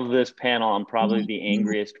 of this panel, I'm probably the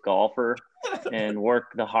angriest golfer and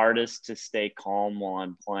work the hardest to stay calm while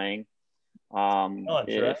I'm playing.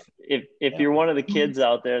 If you're one of the kids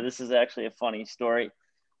out there, this is actually a funny story.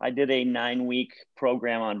 I did a 9-week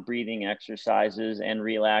program on breathing exercises and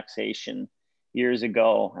relaxation years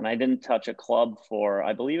ago, and I didn't touch a club for,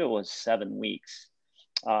 I believe it was 7 weeks.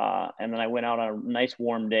 And then I went out on a nice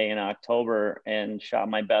warm day in October and shot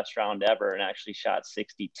my best round ever, and actually shot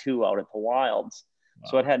 62 out at the Wilds. Wow.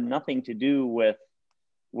 So it had nothing to do with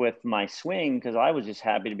my swing, because I was just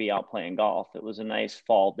happy to be out playing golf. It was a nice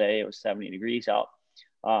fall day. It was 70 degrees out.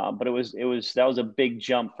 But that was a big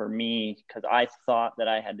jump for me, because I thought that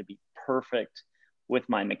I had to be perfect with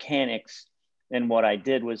my mechanics. And what I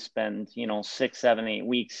did was spend, 6, 7, 8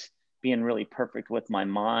 weeks being really perfect with my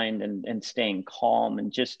mind and staying calm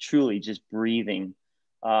and just truly just breathing.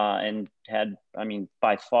 And had,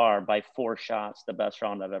 by 4 shots, the best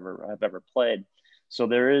round I've ever played. So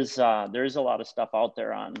there is a lot of stuff out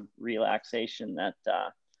there on relaxation that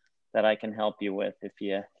I can help you with if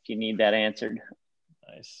you need that answered.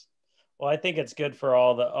 Nice. Well, I think it's good for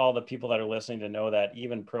all the people that are listening to know that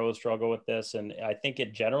even pros struggle with this, and I think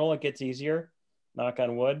in general it gets easier. Knock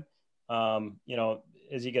on wood.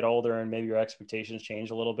 As you get older and maybe your expectations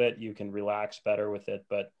change a little bit, you can relax better with it.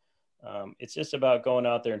 But it's just about going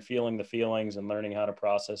out there and feeling the feelings and learning how to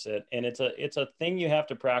process it. And it's a thing you have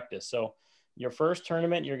to practice. So your first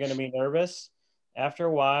tournament, you're going to be nervous. After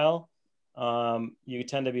a while, you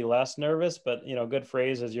tend to be less nervous, but good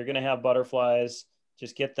phrase is you're going to have butterflies.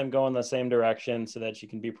 Just get them going the same direction so that you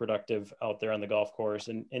can be productive out there on the golf course.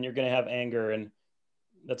 And you're going to have anger, and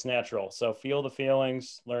that's natural. So feel the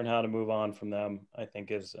feelings, learn how to move on from them. I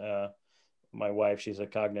think is my wife, she's a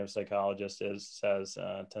cognitive psychologist, tends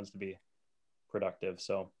to be productive.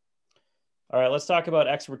 So all right, let's talk about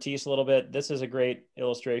expertise a little bit. This is a great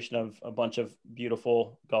illustration of a bunch of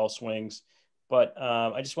beautiful golf swings, but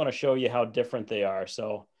I just want to show you how different they are.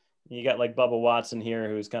 So you got like Bubba Watson here,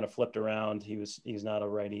 who's kind of flipped around. He's not a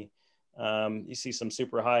righty. You see some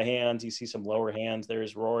super high hands. You see some lower hands.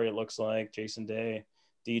 There's Rory, it looks like, Jason Day,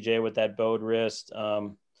 DJ with that bowed wrist. I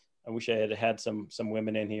wish I had some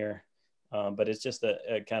women in here, but it's just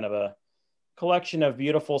a kind of a collection of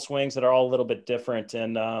beautiful swings that are all a little bit different.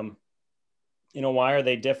 And You know, why are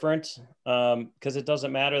they different? Because it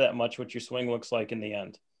doesn't matter that much what your swing looks like in the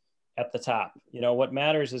end at the top. You know, what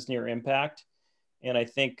matters is near impact. And I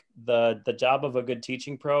think the job of a good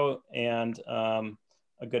teaching pro and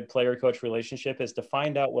a good player coach relationship is to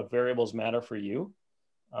find out what variables matter for you.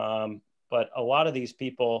 But a lot of these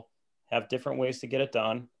people have different ways to get it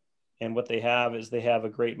done. And what they have is they have a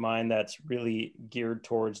great mind that's really geared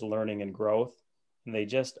towards learning and growth. And they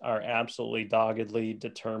just are absolutely doggedly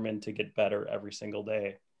determined to get better every single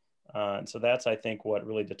day. And so that's, I think, what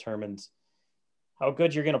really determines how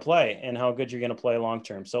good you're going to play and how good you're going to play long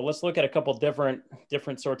term. So let's look at a couple different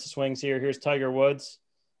sorts of swings here. Here's Tiger Woods.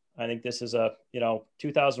 I think this is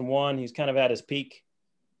 2001. He's kind of at his peak.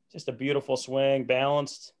 Just a beautiful swing,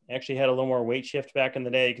 balanced. Actually had a little more weight shift back in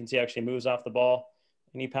the day. You can see actually moves off the ball,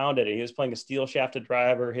 and he pounded it. He was playing a steel shafted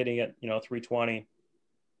driver, hitting it 320,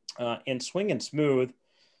 and swinging smooth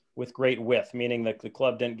with great width, meaning that the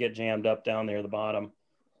club didn't get jammed up down there at the bottom.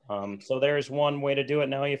 So there's one way to do it.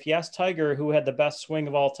 Now, if you ask Tiger who had the best swing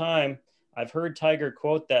of all time, I've heard Tiger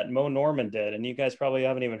quote that Mo Norman did, and you guys probably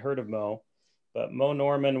haven't even heard of Mo, but Mo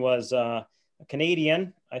Norman was a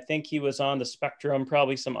Canadian. I think he was on the spectrum,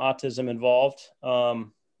 probably some autism involved. A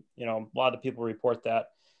lot of people report that.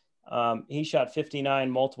 He shot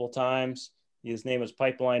 59 multiple times. His name was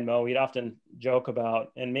Pipeline Mo. He'd often joke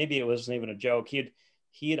about, and maybe it wasn't even a joke,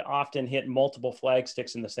 he'd often hit multiple flag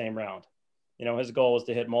sticks in the same round. His goal was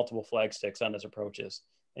to hit multiple flag sticks on his approaches.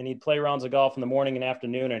 And he'd play rounds of golf in the morning and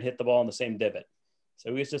afternoon and hit the ball in the same divot.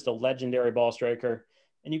 So he was just a legendary ball striker.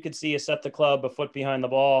 And you could see he set the club a foot behind the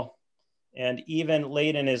ball. And even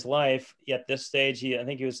late in his life, at this stage, I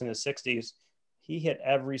think he was in his 60s, he hit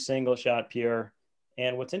every single shot pure.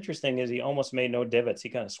 And what's interesting is he almost made no divots. He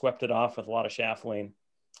kind of swept it off with a lot of shaft lean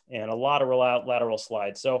and a lot of lateral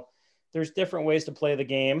slides. So there's different ways to play the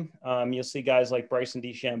game. You'll see guys like Bryson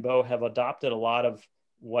DeChambeau have adopted a lot of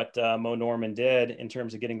what Mo Norman did in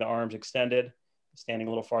terms of getting the arms extended, standing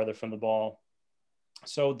a little farther from the ball.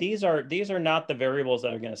 So these are not the variables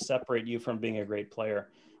that are going to separate you from being a great player.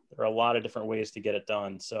 There are a lot of different ways to get it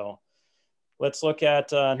done. So let's look at.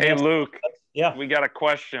 Hey, Luke. Yeah. We got a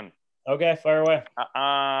question. Okay, fire away.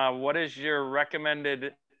 What is your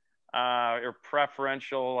recommended or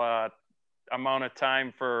preferential amount of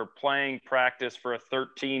time for playing practice for a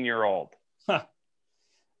 13-year-old?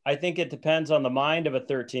 I think it depends on the mind of a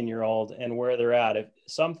 13-year-old and where they're at. If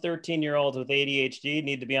some 13-year-olds with ADHD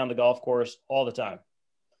need to be on the golf course all the time.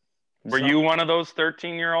 Were you one of those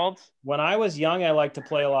 13-year-olds? When I was young, I liked to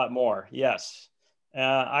play a lot more. Yes.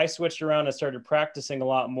 I switched around and started practicing a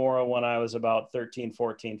lot more when I was about 13,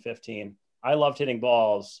 14, 15. I loved hitting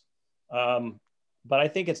balls. But I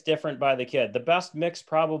think it's different by the kid. The best mix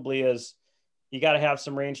probably is you got to have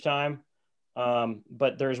some range time.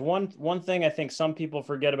 But there's one thing I think some people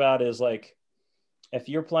forget about is, like, if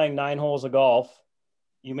you're playing 9 holes of golf,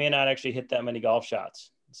 you may not actually hit that many golf shots.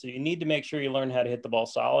 So you need to make sure you learn how to hit the ball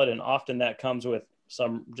solid. And often that comes with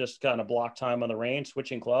some just kind of block time on the range,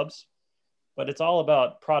 switching clubs, but it's all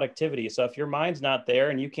about productivity. So if your mind's not there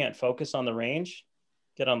and you can't focus on the range,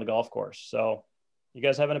 get on the golf course. So you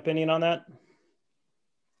guys have an opinion on that?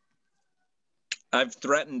 I've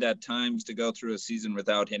threatened at times to go through a season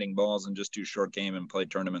without hitting balls and just do short game and play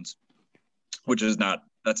tournaments, which is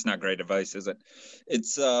that's not great advice, is it?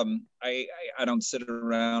 It's I don't sit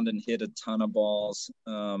around and hit a ton of balls.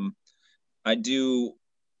 I do,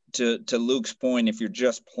 to Luke's point, if you're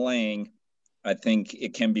just playing, I think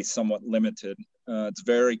it can be somewhat limited. It's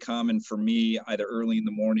very common for me, either early in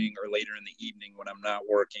the morning or later in the evening when I'm not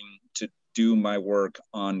working, to do my work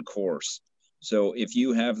on course. So if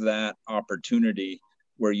you have that opportunity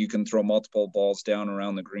where you can throw multiple balls down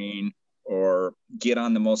around the green or get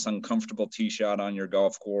on the most uncomfortable tee shot on your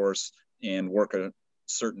golf course and work a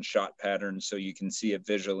certain shot pattern so you can see it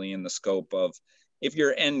visually in the scope of, if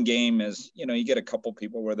your end game is, you get a couple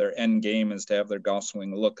people where their end game is to have their golf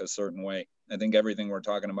swing look a certain way. I think everything we're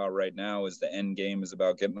talking about right now is the end game is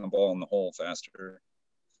about getting the ball in the hole faster.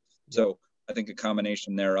 So I think a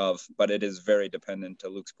combination thereof, but it is very dependent, to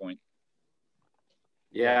Luke's point.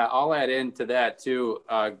 Yeah, I'll add into that too.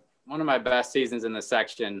 One of my best seasons in the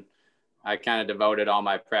section, I kind of devoted all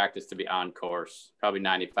my practice to be on course, probably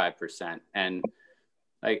 95%. And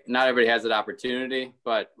like, not everybody has that opportunity,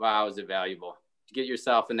 but wow, is it valuable. To get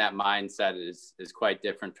yourself in that mindset is quite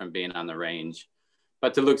different from being on the range.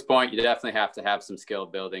 But to Luke's point, you definitely have to have some skill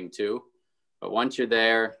building too. But once you're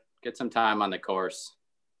there, get some time on the course.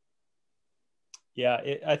 Yeah,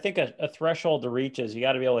 I think a threshold to reach is you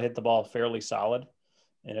got to be able to hit the ball fairly solid.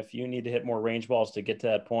 And if you need to hit more range balls to get to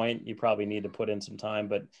that point, you probably need to put in some time.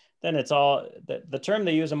 But then it's all, the term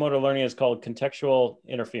they use in motor learning is called contextual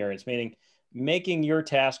interference, meaning making your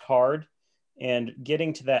task hard and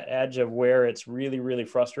getting to that edge of where it's really, really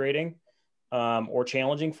frustrating or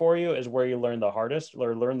challenging for you is where you learn the hardest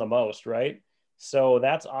or learn the most, right? So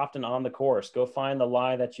that's often on the course. Go find the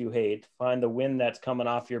lie that you hate, find the wind that's coming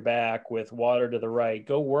off your back with water to the right.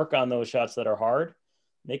 Go work on those shots that are hard,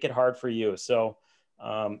 make it hard for you. So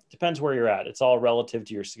depends where you're at. It's all relative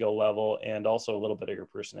to your skill level and also a little bit of your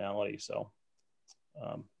personality. So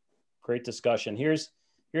great discussion. Here's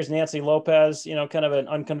Nancy Lopez, you know, kind of an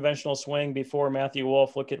unconventional swing before Matthew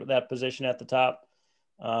Wolff. Look at that position at the top.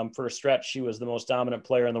 For a stretch, she was the most dominant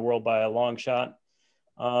player in the world by a long shot.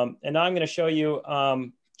 And now I'm going to show you,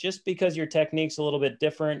 just because your technique's a little bit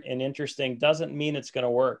different and interesting doesn't mean it's going to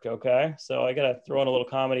work. Okay. So I got to throw in a little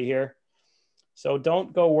comedy here. So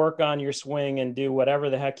don't go work on your swing and do whatever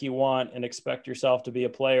the heck you want and expect yourself to be a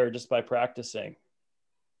player just by practicing.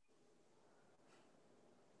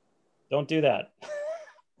 Don't do that.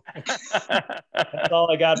 That's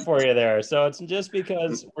all I got for you there. So it's just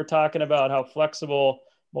because we're talking about how flexible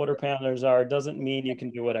motor paddlers are doesn't mean you can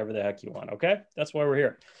do whatever the heck you want. Okay. That's why we're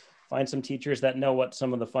here. Find some teachers that know what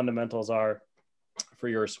some of the fundamentals are for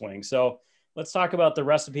your swing. So let's talk about the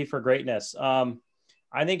recipe for greatness.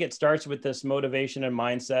 I think it starts with this motivation and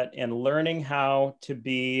mindset and learning how to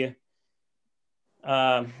be,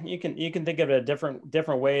 you can think of it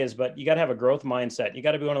different ways, but you got to have a growth mindset. You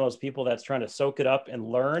got to be one of those people that's trying to soak it up and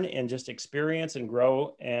learn and just experience and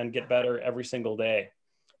grow and get better every single day.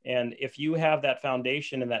 And if you have that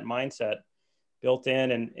foundation and that mindset built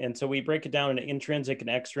in, and so we break it down into intrinsic and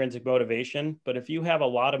extrinsic motivation, but if you have a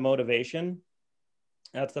lot of motivation,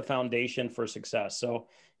 that's the foundation for success. So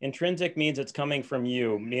intrinsic means it's coming from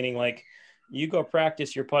you, meaning like you go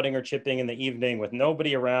practice your putting or chipping in the evening with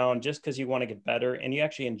nobody around just because you want to get better and you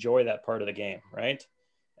actually enjoy that part of the game, right?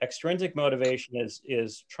 Extrinsic motivation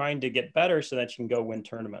is trying to get better so that you can go win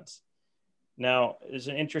tournaments. Now, there's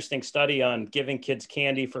an interesting study on giving kids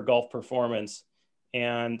candy for golf performance.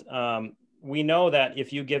 And we know that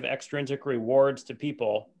if you give extrinsic rewards to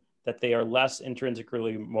people, that they are less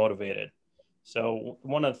intrinsically motivated. So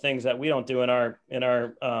one of the things that we don't do in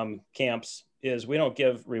our camps is we don't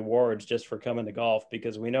give rewards just for coming to golf,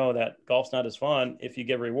 because we know that golf's not as fun if you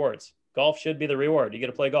give rewards. Golf should be the reward. You get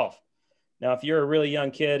to play golf. Now, if you're a really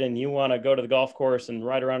young kid and you want to go to the golf course and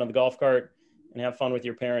ride around on the golf cart and have fun with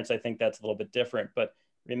your parents, I think that's a little bit different. But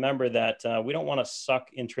remember that we don't want to suck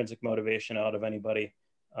intrinsic motivation out of anybody.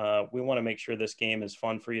 We want to make sure this game is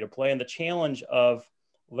fun for you to play. And the challenge of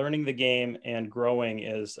learning the game and growing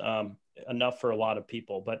is enough for a lot of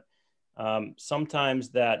people. But sometimes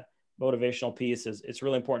that motivational piece it's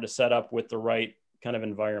really important to set up with the right kind of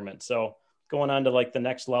environment. So going on to like the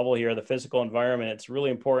next level here, the physical environment, it's really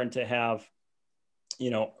important to have,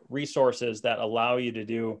 resources that allow you to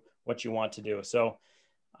do what you want to do. So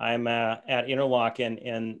I'm at Interlock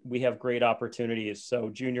and we have great opportunities. So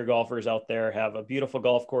junior golfers out there have a beautiful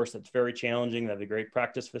golf course that's very challenging. They have great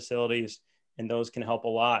practice facilities, and those can help a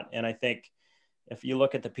lot. And I think if you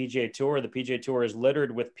look at the PGA Tour is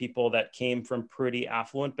littered with people that came from pretty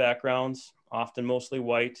affluent backgrounds, often mostly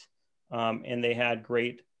white, and they had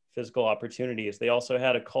great physical opportunities. They also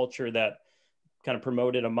had a culture that kind of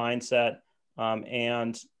promoted a mindset,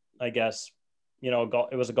 and I guess,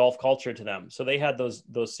 it was a golf culture to them. So they had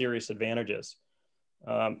those serious advantages.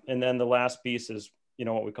 And then the last piece is,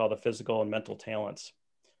 what we call the physical and mental talents.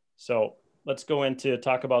 So let's go into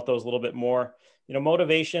talk about those a little bit more.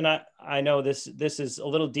 Motivation, I know this is a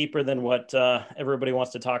little deeper than what everybody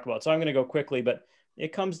wants to talk about. So I'm going to go quickly, but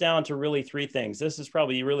it comes down to really three things. This is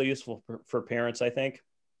probably really useful for parents, I think.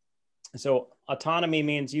 So autonomy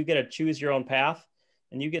means you get to choose your own path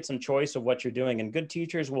and you get some choice of what you're doing. And good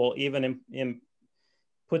teachers will even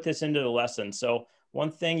put this into the lesson. So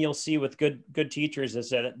one thing you'll see with good teachers is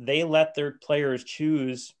that they let their players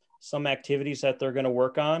choose some activities that they're going to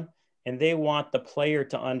work on. And they want the player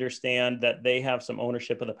to understand that they have some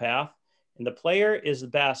ownership of the path. And the player is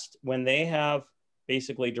best when they have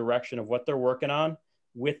basically direction of what they're working on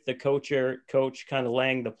with the coach kind of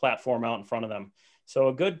laying the platform out in front of them. So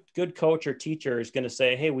a good coach or teacher is going to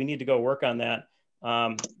say, hey, we need to go work on that.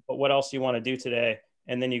 But what else do you want to do today?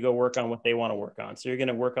 And then you go work on what they want to work on. So you're going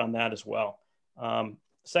to work on that as well.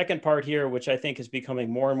 Second part here, which I think is becoming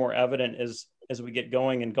more and more evident as we get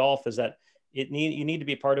going in golf, is that you need to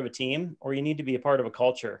be part of a team, or you need to be a part of a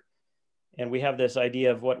culture. And we have this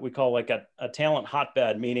idea of what we call like a talent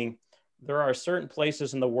hotbed, meaning there are certain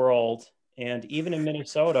places in the world, and even in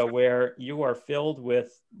Minnesota, where you are filled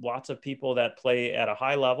with lots of people that play at a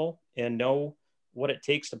high level and know what it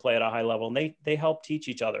takes to play at a high level. And they help teach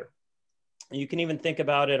each other. You can even think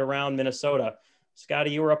about it around Minnesota.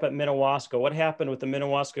 Scotty, you were up at Minnewaska. What happened with the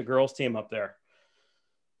Minnewaska girls team up there?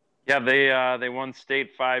 Yeah, they won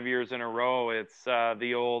state 5 years in a row. It's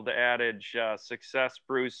the old adage, success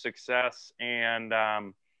brews success. And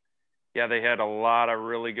yeah, they had a lot of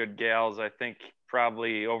really good gals. I think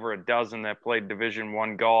probably over a dozen that played Division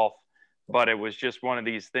I golf. But it was just one of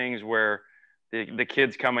these things where the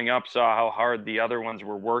kids coming up saw how hard the other ones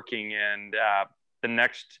were working, and the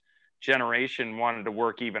next generation wanted to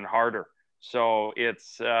work even harder. So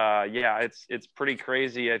it's it's pretty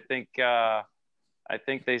crazy. I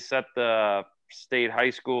think they set the state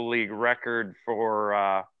high school league record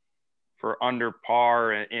for under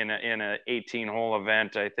par in a 18-hole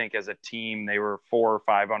event. I think as a team they were 4 or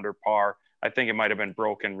 5 under par. I think it might have been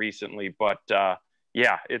broken recently, but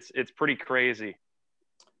yeah, it's pretty crazy.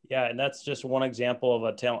 Yeah, and that's just one example of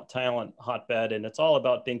a talent hotbed, and it's all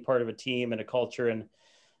about being part of a team and a culture. And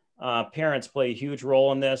parents play a huge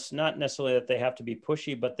role in this. Not necessarily that they have to be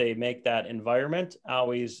pushy, but they make that environment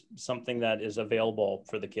always something that is available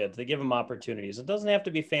for the kids. They give them opportunities. It doesn't have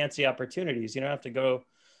to be fancy opportunities. You don't have to go,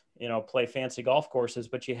 play fancy golf courses,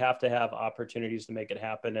 but you have to have opportunities to make it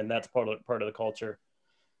happen, and that's part of the culture.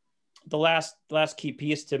 The last key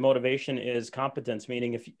piece to motivation is competence,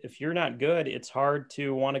 meaning if you're not good, it's hard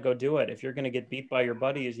to want to go do it. If you're going to get beat by your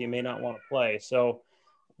buddies, you may not want to play. So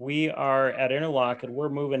we are at Interlock, and we're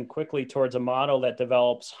moving quickly towards a model that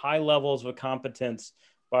develops high levels of competence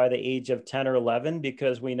by the age of 10 or 11,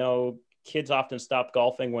 because we know kids often stop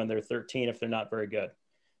golfing when they're 13 if they're not very good.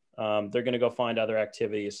 They're going to go find other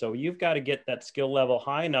activities. So you've got to get that skill level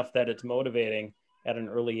high enough that it's motivating at an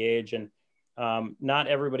early age. And not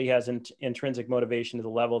everybody has intrinsic motivation to the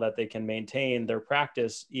level that they can maintain their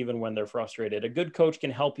practice even when they're frustrated. A good coach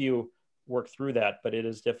can help you work through that, but it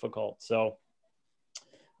is difficult. So,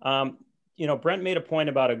 Brent made a point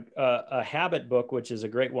about a habit book, which is a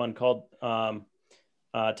great one, called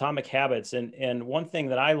Atomic Habits. And one thing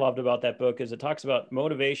that I loved about that book is it talks about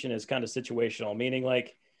motivation is kind of situational, meaning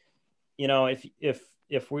like,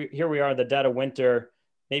 if we are in the dead of winter,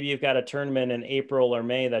 maybe you've got a tournament in April or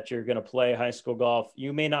May that you're going to play high school golf.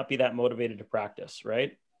 You may not be that motivated to practice,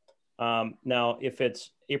 right? Now, if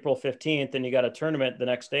it's April 15th and you got a tournament the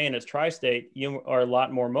next day and it's tri-state, you are a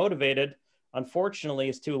lot more motivated. Unfortunately,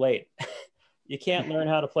 it's too late. You can't learn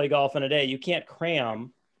how to play golf in a day. You can't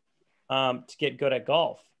cram to get good at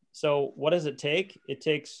golf. So what does it take? It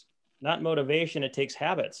takes not motivation, it takes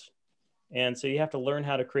habits. And so you have to learn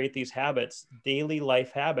how to create these habits, daily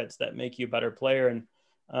life habits that make you a better player.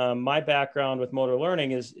 And my background with motor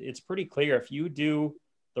learning is it's pretty clear. If you do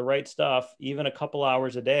the right stuff, even a couple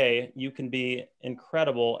hours a day, you can be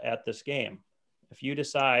incredible at this game. If you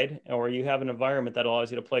decide, or you have an environment that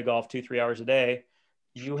allows you to play golf 2-3 hours a day,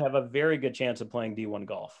 you have a very good chance of playing D1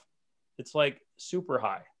 golf. It's like super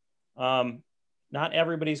high. Not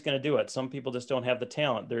everybody's going to do it. Some people just don't have the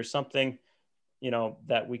talent. There's something,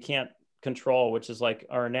 that we can't control, which is like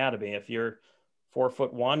our anatomy. If you're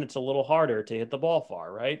 4'1", it's a little harder to hit the ball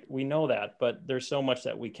far, right? We know that, but there's so much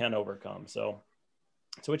that we can overcome. So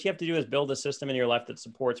what you have to do is build a system in your life that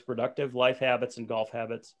supports productive life habits and golf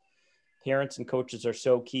habits. Parents and coaches are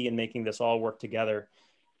so key in making this all work together.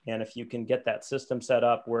 And if you can get that system set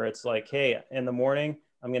up where it's like, hey, in the morning,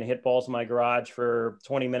 I'm going to hit balls in my garage for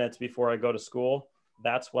 20 minutes before I go to school.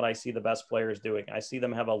 That's what I see the best players doing. I see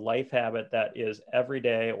them have a life habit that is every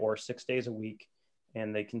day or 6 days a week,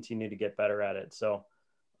 and they continue to get better at it. So,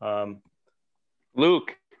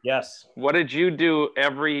 Luke. Yes. What did you do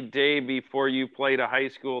every day before you played a high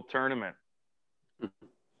school tournament?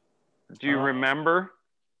 Do you remember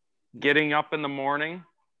getting up in the morning?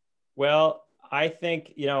 Well, I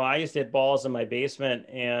think, I used to hit balls in my basement,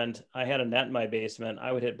 and I had a net in my basement.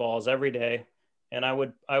 I would hit balls every day, and I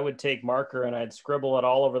would take marker and I'd scribble it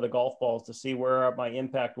all over the golf balls to see where my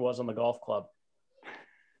impact was on the golf club.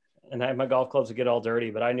 And my golf clubs would get all dirty,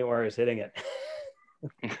 but I knew where I was hitting it.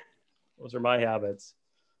 Those are my habits.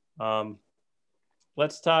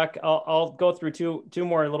 Let's talk. I'll go through two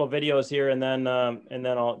more little videos here, and then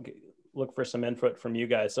I'll look for some input from you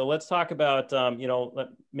guys. So let's talk about,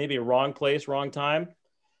 maybe a wrong place, wrong time,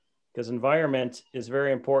 because environment is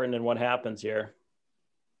very important in what happens here.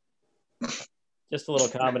 Just a little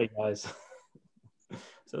comedy, guys.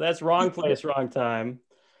 So that's wrong place, wrong time.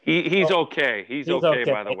 He's okay. He's okay,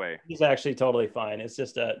 by the way. He's actually totally fine. It's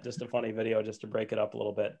just a funny video just to break it up a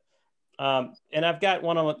little bit. And I've got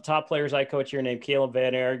one of the top players I coach here named Caleb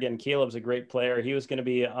Van Ergen. Caleb's a great player. He was going to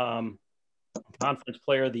be conference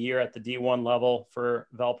player of the year at the D1 level for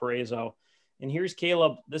Valparaiso. And here's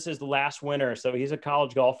Caleb. This is the last winter. So he's a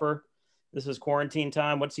college golfer. This is quarantine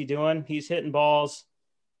time. What's he doing? He's hitting balls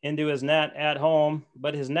into his net at home,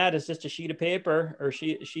 but his net is just a sheet of paper or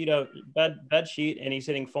sheet of bed sheet, and he's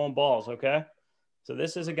hitting foam balls. Okay. So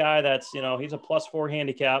this is a guy that's, you know, he's a +4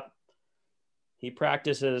 handicap. He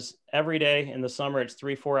practices every day in the summer. It's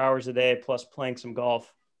 3-4 hours a day plus playing some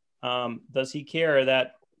golf. Does he care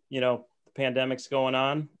that, you know, the pandemic's going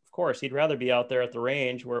on? Of course, he'd rather be out there at the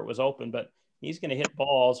range where it was open, but he's going to hit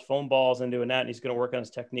balls, foam balls into a net, and he's going to work on his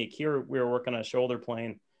technique. Here, we were working on a shoulder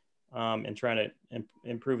plane and trying to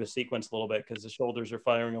improve his sequence a little bit because the shoulders are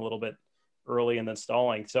firing a little bit early and then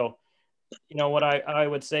stalling. So, you know, what I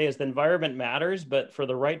would say is the environment matters, but for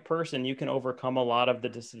the right person, you can overcome a lot of the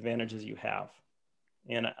disadvantages you have.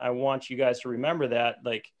 And I want you guys to remember that,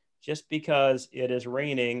 like, just because it is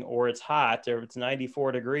raining or it's hot or it's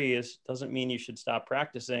 94 degrees doesn't mean you should stop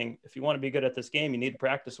practicing. If you want to be good at this game, you need to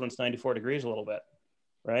practice when it's 94 degrees a little bit,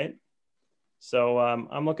 right? So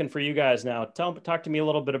I'm looking for you guys now. Talk to me a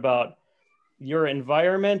little bit about your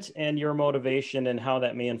environment and your motivation and how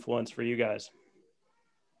that may influence for you guys.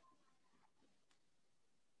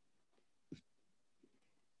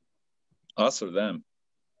 Us or them?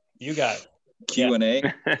 You guys. Q&A.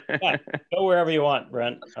 Yeah. Go wherever you want,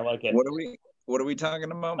 Brent. I like it. What are we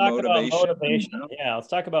talking about? Motivation. Yeah, let's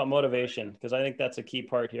talk about motivation because I think that's a key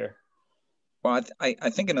part here. Well,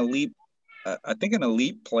 I think an elite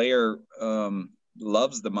player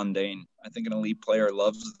loves the mundane. I think an elite player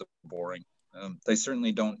loves the boring. They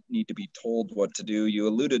certainly don't need to be told what to do. You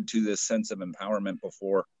alluded to this sense of empowerment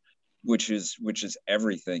before, which is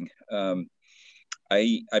everything.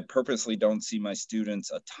 I purposely don't see my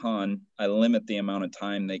students a ton. I limit the amount of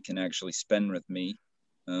time they can actually spend with me.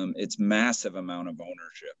 It's massive amount of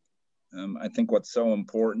ownership. I think what's so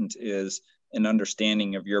important is an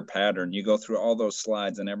understanding of your pattern. You go through all those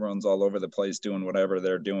slides and everyone's all over the place doing whatever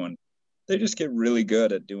they're doing. They just get really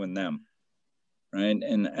good at doing them, right?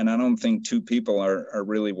 And I don't think two people are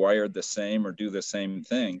really wired the same or do the same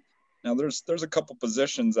thing. Now there's a couple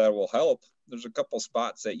positions that will help. There's a couple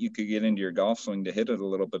spots that you could get into your golf swing to hit it a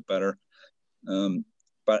little bit better.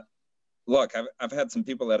 But look, I've had some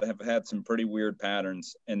people that have had some pretty weird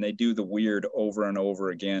patterns and they do the weird over and over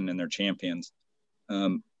again and they're champions.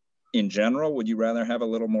 In general, would you rather have a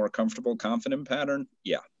little more comfortable, confident pattern?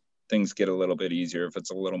 Yeah, things get a little bit easier if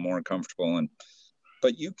it's a little more comfortable.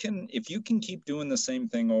 But if you can keep doing the same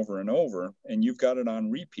thing over and over and you've got it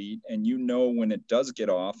on repeat and you know when it does get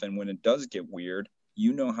off and when it does get weird,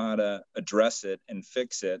 you know how to address it and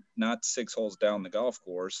fix it, not 6 holes down the golf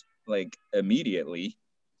course, like immediately.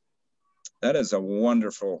 That is a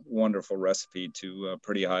wonderful, wonderful recipe to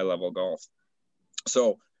pretty high level golf.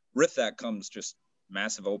 So with that comes just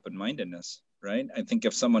massive open-mindedness, right? I think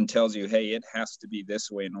if someone tells you, hey, it has to be this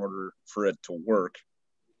way in order for it to work,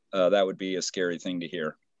 that would be a scary thing to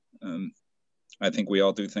hear. I think we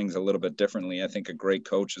all do things a little bit differently. I think a great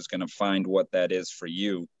coach is going to find what that is for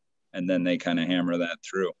you, and then they kind of hammer that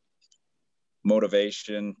through.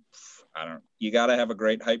 Motivation, you got to have a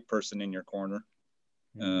great hype person in your corner.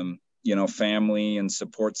 You know, family and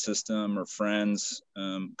support system or friends,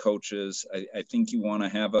 coaches. I think you want to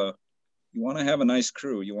have a nice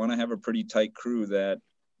crew. You want to have a pretty tight crew that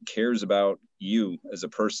cares about you as a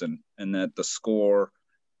person and that the score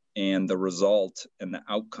and the result and the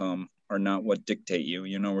outcome are not what dictate you.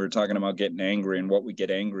 You know, we were talking about getting angry and what we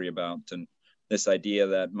get angry about. And this idea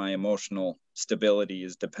that my emotional stability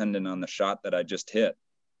is dependent on the shot that I just hit.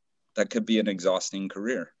 That could be an exhausting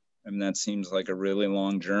career. I mean, that seems like a really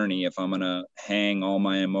long journey if I'm going to hang all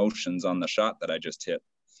my emotions on the shot that I just hit.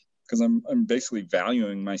 Because I'm basically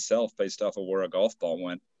valuing myself based off of where a golf ball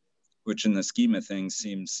went, which in the scheme of things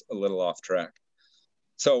seems a little off track.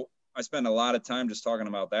 So I spend a lot of time just talking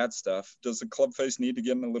about that stuff. Does the club face need to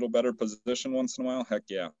get in a little better position once in a while? Heck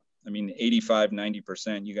yeah. I mean, 85,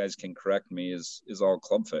 90%, you guys can correct me, is all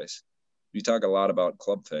club face. You talk a lot about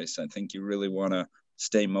club face. I think you really want to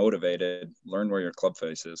stay motivated, learn where your club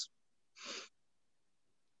face is.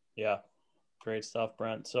 Yeah, great stuff,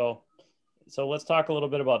 Brent. So let's talk a little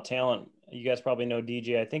bit about talent. You guys probably know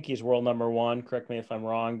DJ. I think he's world #1. Correct me if I'm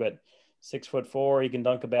wrong, but 6'4", he can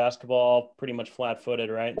dunk a basketball, pretty much flat-footed,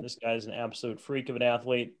 right? This guy's an absolute freak of an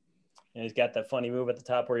athlete, and he's got that funny move at the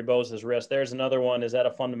top where he bows his wrist. There's another one. Is that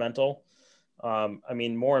a fundamental? I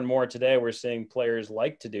mean, more and more today, we're seeing players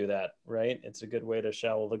like to do that, right? It's a good way to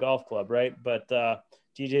shallow the golf club, right? But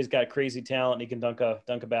DJ's got crazy talent. He can dunk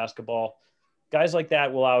a basketball. Guys like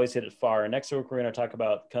that will always hit it far. And next week, we're going to talk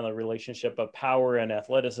about kind of the relationship of power and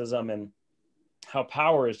athleticism and how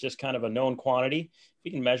power is just kind of a known quantity. If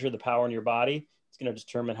you can measure the power in your body, it's going to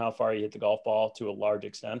determine how far you hit the golf ball to a large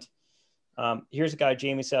extent. Here's a guy,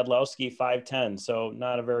 Jamie Sadlowski, 5'10", so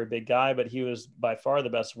not a very big guy, but he was by far the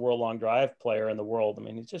best world long drive player in the world. I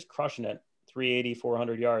mean, he's just crushing it, 380,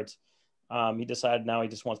 400 yards. He decided now he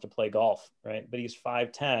just wants to play golf, right? But he's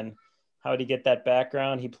 5'10". How did he get that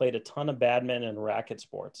background? He played a ton of badminton and racket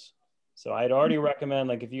sports. So I'd already recommend,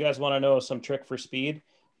 like, if you guys want to know some trick for speed,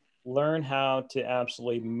 learn how to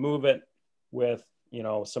absolutely move it with, you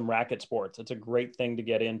know, some racket sports. It's a great thing to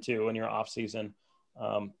get into in your off season.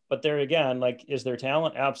 But there again, like, is there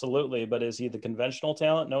talent? Absolutely. But is he the conventional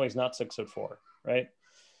talent? No, he's not 6'4", right?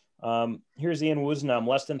 Here's Ian Woosnam.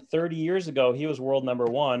 Less than 30 years ago, he was world number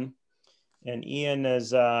 1. And Ian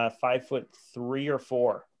is 5'3" or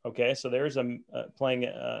 4. Okay, so there's playing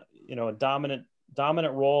you know, a dominant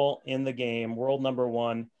role in the game. World number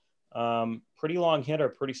 1, pretty long hitter,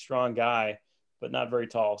 pretty strong guy, but not very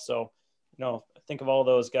tall. So, you know, think of all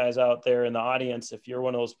those guys out there in the audience. If you're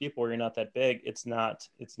one of those people where you're not that big, it's not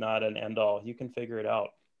an end all. You can figure it out.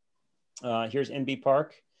 Here's NB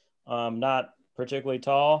Park, not particularly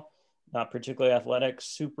tall, not particularly athletic,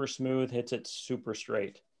 super smooth, hits it super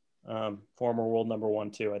straight. Former world number 1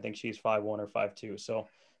 too. I think she's 5'1" or 5'2". So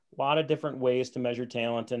a lot of different ways to measure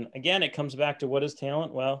talent. And again, it comes back to, what is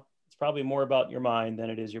talent? Well, it's probably more about your mind than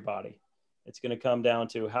it is your body. It's going to come down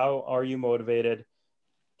to, how are you motivated?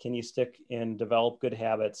 Can you stick and develop good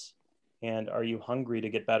habits? And are you hungry to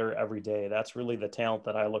get better every day? That's really the talent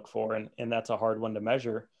that I look for. And that's a hard one to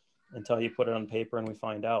measure until you put it on paper and we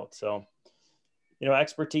find out. So, you know,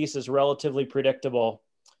 expertise is relatively predictable.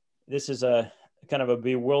 This is a kind of a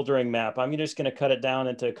bewildering map. I'm just going to cut it down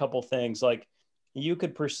into a couple things. Like, you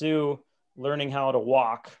could pursue learning how to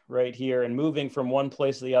walk right here and moving from one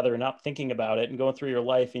place to the other and not thinking about it and going through your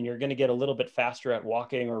life, and you're going to get a little bit faster at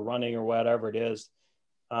walking or running or whatever it is.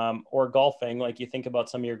 Or golfing, like you think about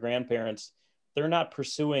some of your grandparents, they're not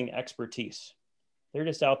pursuing expertise. They're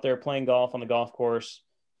just out there playing golf on the golf course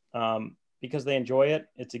because they enjoy it.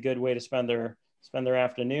 It's a good way to spend their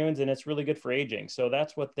afternoons, and it's really good for aging. So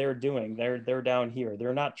that's what they're doing. They're down here.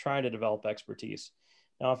 They're not trying to develop expertise.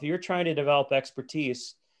 Now, if you're trying to develop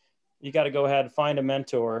expertise, you got to go ahead and find a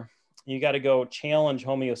mentor. You got to go challenge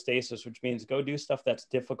homeostasis, which means go do stuff that's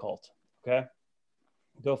difficult. Okay.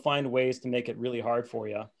 Go find ways to make it really hard for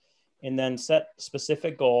you, and then set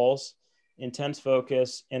specific goals, intense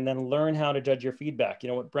focus, and then learn how to judge your feedback. You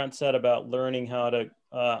know what Brent said about learning how to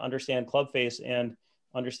understand club face and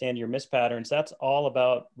understand your miss patterns. That's all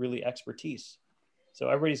about really expertise. So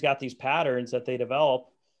everybody's got these patterns that they develop.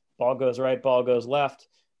 Ball goes right, ball goes left.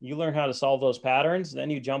 You learn how to solve those patterns.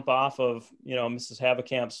 Then you jump off of, you know, Mrs.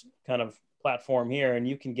 Haverkamp's kind of platform here, and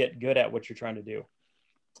you can get good at what you're trying to do.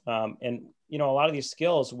 And, you know, a lot of these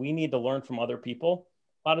skills we need to learn from other people.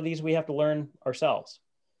 A lot of these we have to learn ourselves.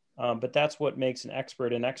 But that's what makes an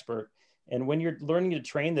expert an expert. And when you're learning to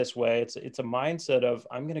train this way, it's a mindset of,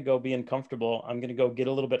 I'm going to go be uncomfortable. I'm going to go get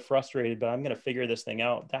a little bit frustrated, but I'm going to figure this thing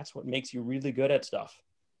out. That's what makes you really good at stuff.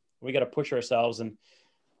 We got to push ourselves, and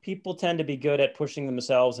people tend to be good at pushing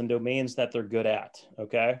themselves in domains that they're good at.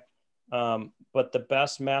 Okay. But the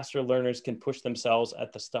best master learners can push themselves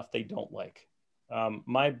at the stuff they don't like.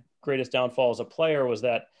 My greatest downfall as a player was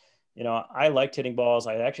that, you know, I liked hitting balls.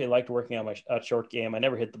 I actually liked working on my short game. I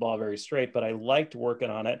never hit the ball very straight, but I liked working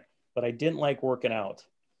on it, but I didn't like working out.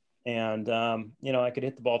 And, you know, I could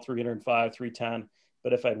hit the ball 305, 310,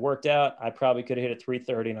 but if I'd worked out, I probably could have hit it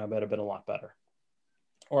 330 and I might have been a lot better.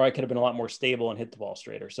 Or I could have been a lot more stable and hit the ball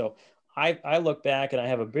straighter. So I look back and I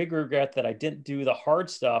have a big regret that I didn't do the hard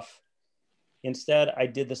stuff. Instead, I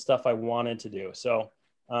did the stuff I wanted to do. So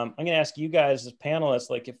I'm going to ask you guys as panelists,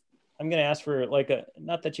 like, if I'm going to ask for like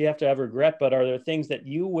not that you have to have regret, but are there things that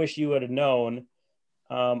you wish you would have known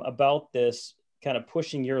about this kind of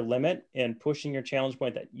pushing your limit and pushing your challenge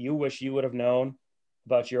point that you wish you would have known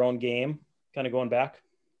about your own game, kind of going back?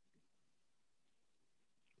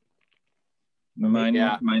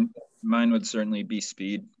 Mine would certainly be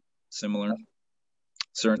speed. Similar,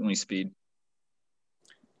 certainly speed.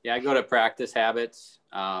 Yeah, I go to practice habits.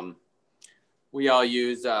 We all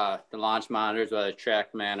use the launch monitors, whether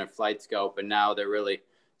TrackMan or FlightScope, and now they're really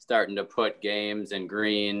starting to put games and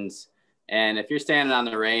greens. And if you're standing on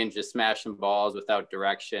the range, just smashing balls without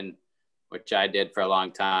direction, which I did for a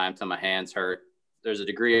long time till my hands hurt, there's a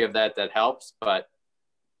degree of that helps, but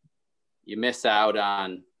you miss out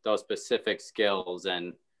on those specific skills.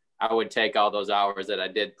 And I would take all those hours that I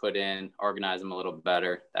did put in, organize them a little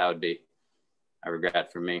better. That would be a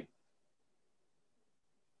regret for me.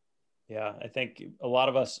 Yeah, I think a lot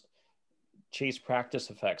of us chase practice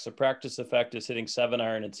effects. A practice effect is hitting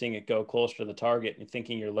 7-iron and seeing it go closer to the target and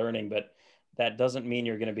thinking you're learning, but that doesn't mean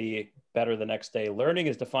you're going to be better the next day. Learning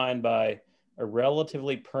is defined by a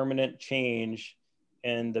relatively permanent change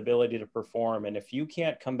in the ability to perform. And if you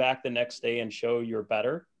can't come back the next day and show you're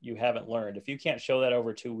better, you haven't learned. If you can't show that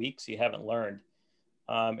over 2 weeks, you haven't learned.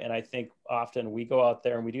 And I think often we go out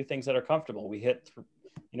there and we do things that are comfortable. We hit,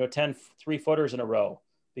 10 3-footers in a row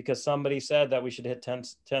because somebody said that we should hit 10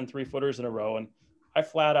 3-footers in a row. And I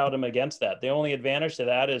flat out am against that. The only advantage to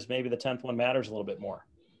that is maybe the 10th one matters a little bit more.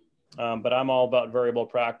 But I'm all about variable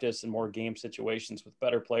practice and more game situations with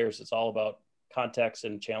better players. It's all about context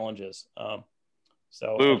and challenges.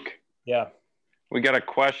 So Luke, yeah, we got a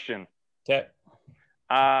question. Okay.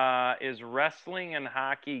 Is wrestling and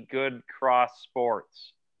hockey good cross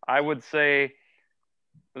sports? I would say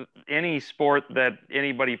any sport that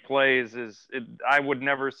anybody plays I would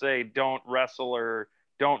never say don't wrestle or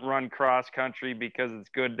don't run cross country because it's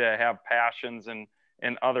good to have passions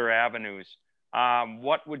and other avenues.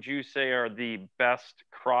 What would you say are the best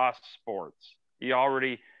cross sports? You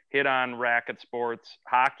already hit on racket sports,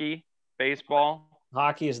 hockey, baseball.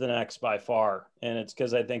 Hockey is the next by far. And it's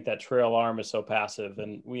because I think that trail arm is so passive.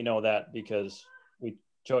 And we know that because we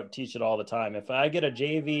teach it all the time. If I get a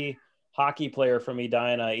JV hockey player from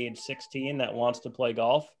Edina, age 16, that wants to play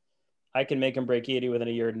golf, I can make him break 80 within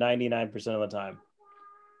a year 99% of the time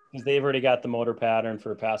because they've already got the motor pattern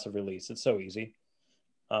for passive release. It's so easy.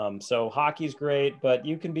 So hockey's great, but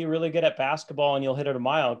you can be really good at basketball and you'll hit it a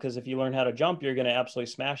mile because if you learn how to jump, you're going to absolutely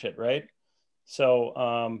smash it, right?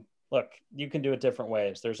 So look, you can do it different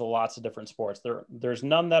ways. There's lots of different sports. There's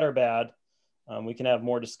none that are bad. We can have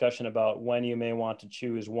more discussion about when you may want to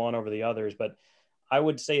choose one over the others, but I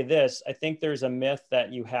would say this, I think there's a myth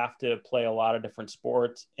that you have to play a lot of different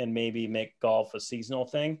sports and maybe make golf a seasonal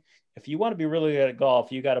thing. If you want to be really good at golf,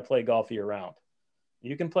 you got to play golf year round.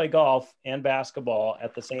 You can play golf and basketball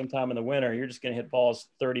at the same time in the winter. You're just going to hit balls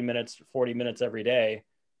 30 minutes, 40 minutes every day,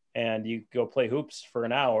 and you go play hoops for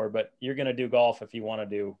an hour, but you're going to do golf if you want to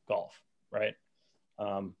do golf, right?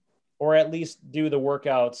 Or at least do the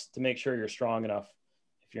workouts to make sure you're strong enough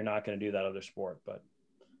if you're not going to do that other sport. But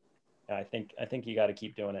I think you got to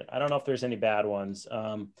keep doing it. I don't know if there's any bad ones.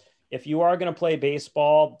 If you are going to play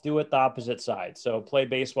baseball, do it the opposite side. So play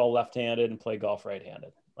baseball left-handed and play golf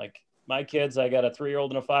right-handed. Like my kids, I got a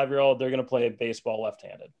 3-year-old and a 5-year-old. They're going to play baseball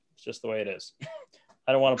left-handed. It's just the way it is.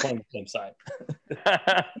 I don't want to play on the same side.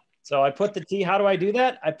 So I put the tee. How do I do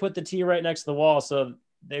that? I put the tee right next to the wall. So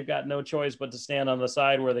they've got no choice but to stand on the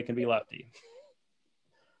side where they can be lefty.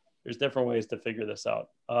 There's different ways to figure this out.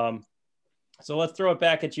 So let's throw it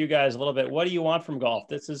back at you guys a little bit. What do you want from golf?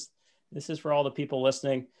 This is for all the people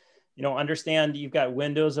listening. Understand you've got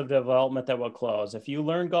windows of development that will close. If you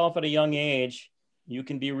learn golf at a young age, you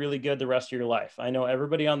can be really good the rest of your life. I know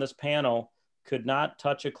everybody on this panel could not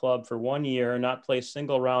touch a club for 1 year, not play a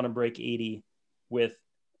single round and break 80 with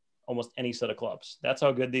almost any set of clubs. That's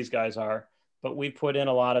how good these guys are. But we put in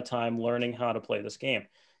a lot of time learning how to play this game.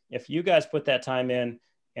 If you guys put that time in,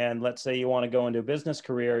 and let's say you want to go into a business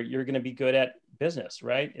career, you're going to be good at business,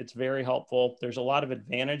 right? It's very helpful. There's a lot of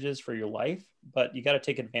advantages for your life, but you got to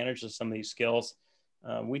take advantage of some of these skills.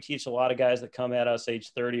 We teach a lot of guys that come at us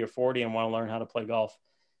age 30 or 40 and want to learn how to play golf.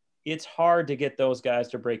 It's hard to get those guys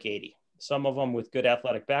to break 80. Some of them with good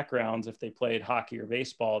athletic backgrounds, if they played hockey or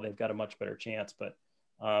baseball, they've got a much better chance, but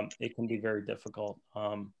it can be very difficult.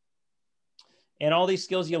 And all these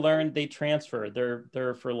skills you learn, they transfer.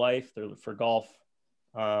 They're for life. They're for golf.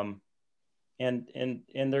 And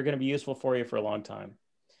they're going to be useful for you for a long time.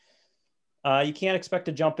 You can't expect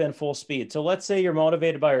to jump in full speed. So let's say you're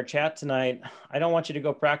motivated by our chat tonight. I don't want you to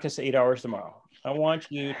go practice 8 hours tomorrow. I want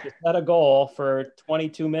you to set a goal for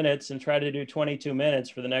 22 minutes and try to do 22 minutes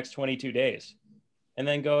for the next 22 days, and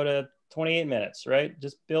then go to 28 minutes, right?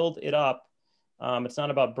 Just build it up. It's not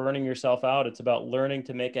about burning yourself out. It's about learning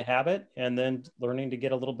to make a habit and then learning to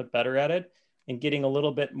get a little bit better at it and getting a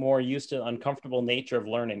little bit more used to the uncomfortable nature of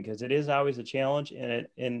learning, because it is always a challenge,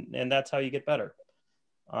 and that's how you get better.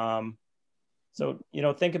 So,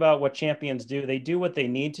 think about what champions do. They do what they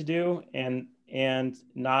need to do, and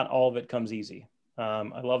not all of it comes easy.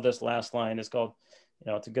 I love this last line. It's called,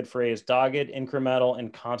 it's a good phrase, dogged, incremental,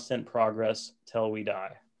 and constant progress till we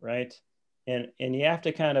die, right? And you have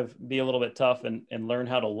to kind of be a little bit tough and learn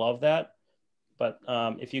how to love that. But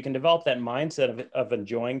if you can develop that mindset of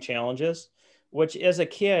enjoying challenges, which as a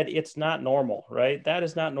kid, it's not normal, right? That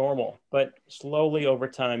is not normal, but slowly over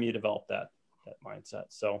time, you develop that mindset.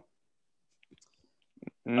 So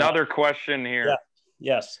another question here. Yeah.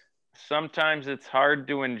 Yes. Sometimes it's hard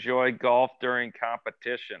to enjoy golf during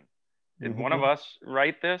competition. Did one of us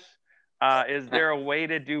write this? Is there a way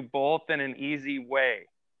to do both in an easy way?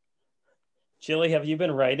 Chili, have you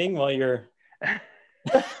been writing while you're...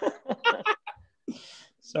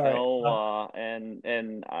 Sorry. No,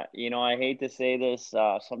 you know, I hate to say this.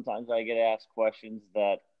 Sometimes I get asked questions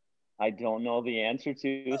that I don't know the answer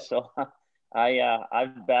to. So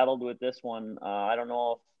I've battled with this one. I don't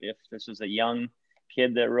know if this was a young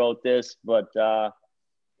kid that wrote this, but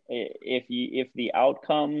if the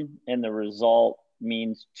outcome and the result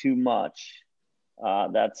means too much,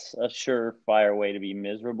 that's a surefire way to be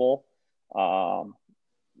miserable. But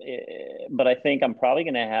I think I'm probably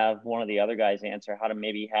going to have one of the other guys answer how to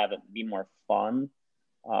maybe have it be more fun.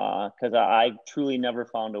 Because I truly never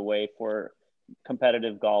found a way for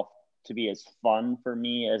competitive golf to be as fun for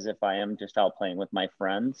me as if I am just out playing with my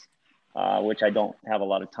friends, which I don't have a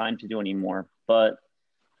lot of time to do anymore. But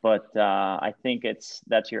I think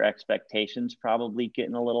that's your expectations probably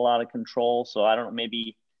getting a little out of control. So I don't know,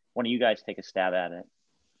 maybe one of you guys take a stab at it.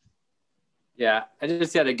 Yeah, I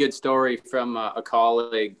just had a good story from a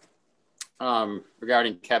colleague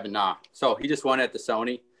regarding Kevin Na. So he just won at the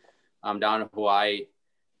Sony down in Hawaii.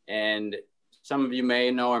 And some of you may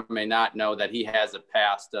know or may not know that he has a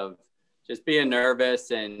past of just being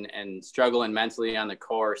nervous and struggling mentally on the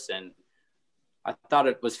course. And I thought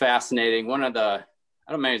it was fascinating. I don't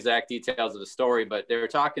know the exact details of the story, but they were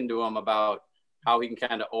talking to him about how he can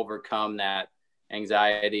kind of overcome that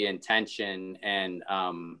anxiety and tension. And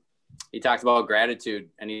he talked about gratitude,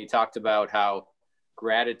 and he talked about how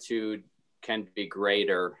gratitude can be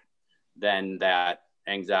greater than that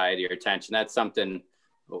anxiety or tension. That's something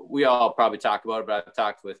we all probably talk about, but I've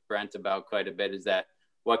talked with Brent about quite a bit, is that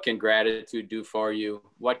what can gratitude do for you?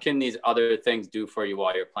 What can these other things do for you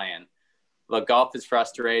while you're playing? Look, golf is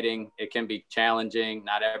frustrating. It can be challenging.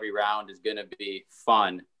 Not every round is going to be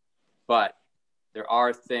fun, but there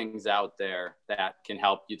are things out there that can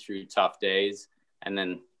help you through tough days and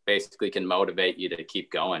then basically can motivate you to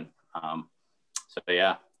keep going. So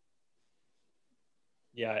yeah.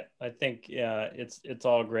 Yeah, I think it's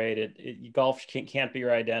all great. Golf can't be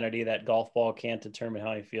your identity. That golf ball can't determine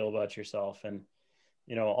how you feel about yourself. And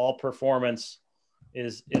you know, all performance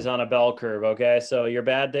is on a bell curve. Okay, so your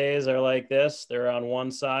bad days are like this; they're on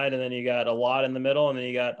one side, and then you got a lot in the middle, and then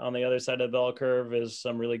you got on the other side of the bell curve is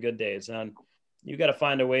some really good days. And you got to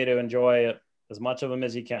find a way to enjoy as much of them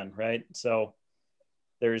as you can, right? So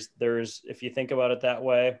there's if you think about it that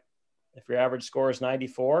way, if your average score is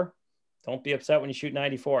 94. Don't be upset when you shoot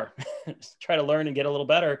 94. Try to learn and get a little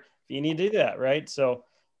better if you need to do that, right? So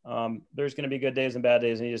there's going to be good days and bad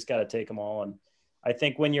days, and you just got to take them all. And I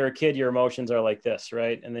think when you're a kid, your emotions are like this,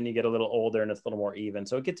 right? And then you get a little older and it's a little more even.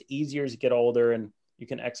 So it gets easier as you get older, and you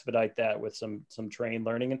can expedite that with some trained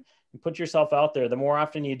learning and put yourself out there. The more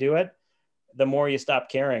often you do it, the more you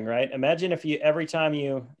stop caring, right? Imagine if every time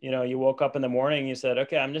you woke up in the morning, you said,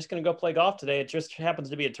 okay, I'm just going to go play golf today. It just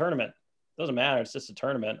happens to be a tournament. Doesn't matter. It's just a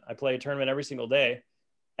tournament. I play a tournament every single day.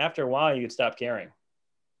 After a while, you could stop caring,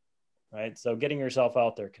 right? So getting yourself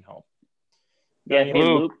out there can help. Yeah. Hey,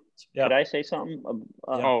 Luke, yeah. Could I say something?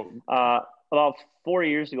 About 4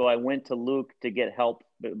 years ago, I went to Luke to get help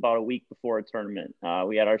about a week before a tournament.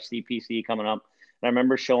 We had our CPC coming up. And I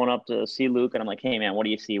remember showing up to see Luke, and I'm like, hey, man, what do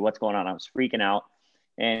you see? What's going on? I was freaking out.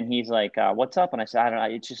 And he's like, what's up? And I said, I don't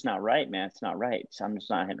know. It's just not right, man. It's not right. So I'm just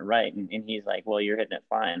not hitting it right. And he's like, well, you're hitting it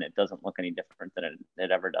fine. It doesn't look any different than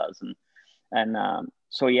it ever does. And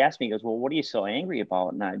so he asked me, he goes, well, what are you so angry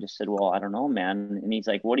about? And I just said, well, I don't know, man. And he's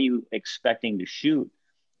like, what are you expecting to shoot?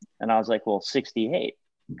 And I was like, well, 68,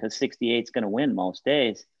 because 68 is going to win most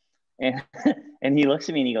days. And and he looks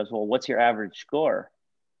at me and he goes, well, what's your average score?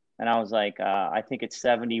 And I was like, I think it's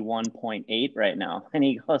 71.8 right now. And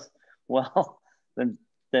he goes, well,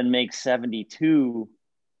 then make 72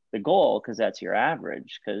 the goal, because that's your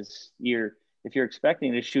average. Because if you're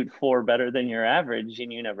expecting to shoot 4 better than your average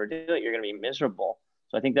and you never do it, you're going to be miserable.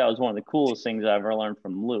 So I think that was one of the coolest things I ever learned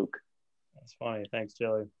from Luke. That's funny. Thanks,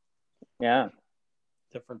 Joey. Yeah.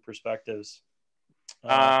 Different perspectives.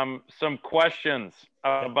 Some questions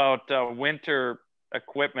about winter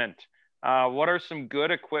equipment. What are some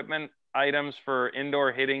good equipment items for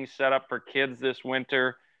indoor hitting setup for kids this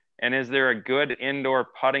winter? And is there a good indoor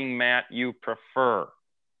putting mat you prefer?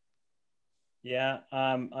 Yeah,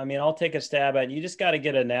 I mean, I'll take a stab at it. You just got to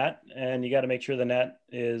get a net, and you got to make sure the net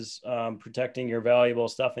is protecting your valuable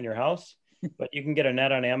stuff in your house. But you can get a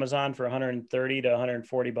net on Amazon for 130 to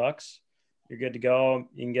 140 bucks. You're good to go.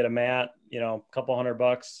 You can get a mat, a couple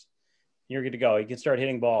 $100. You're good to go. You can start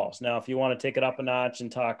hitting balls. Now, if you want to take it up a notch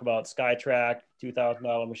and talk about SkyTrack,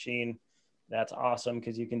 $2,000 machine, that's awesome,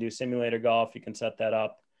 because you can do simulator golf. You can set that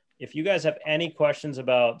up. If you guys have any questions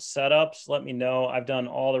about setups, let me know. I've done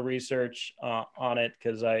all the research on it,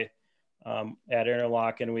 because at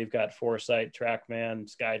Interlochen, we've got Foresight,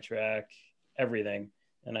 TrackMan, SkyTrack, everything.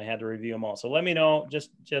 and I had to review them all. So let me know.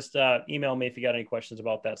 Just email me if you got any questions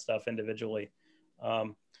about that stuff individually.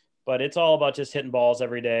 But it's all about just hitting balls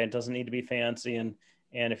every day. It doesn't need to be fancy. And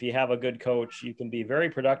if you have a good coach, you can be very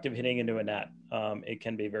productive hitting into a net. It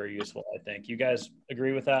can be very useful, I think. You guys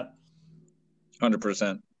agree with that?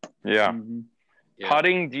 100%. Yeah. Mm-hmm. Yeah.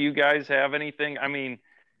 Putting, do you guys have anything? I mean,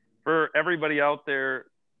 for everybody out there,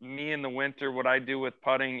 me in the winter, what I do with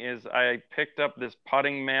putting is I picked up this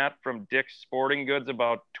putting mat from Dick's Sporting Goods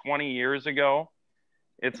about 20 years ago.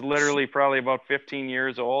 It's literally probably about 15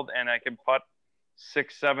 years old, and I can putt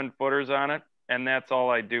 6-7 footers on it. And that's all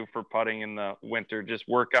I do for putting in the winter, just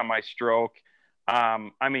work on my stroke.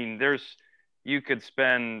 I mean, you could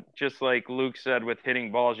spend, just like Luke said, with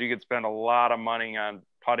hitting balls, you could spend a lot of money on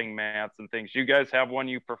putting mats and things. You guys have one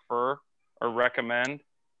you prefer or recommend?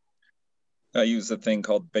 I use a thing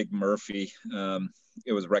called Big Murphy.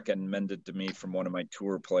 It was recommended to me from one of my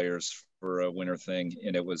tour players for a winter thing,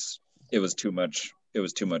 and it was too much. It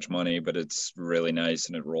was too much money, but it's really nice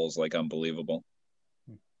and it rolls like unbelievable.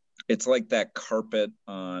 It's like that carpet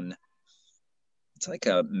it's like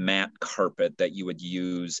a mat carpet that you would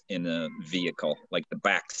use in a vehicle, like the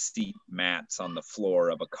back seat mats on the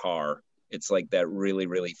floor of a car. It's like that really,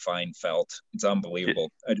 really fine felt. It's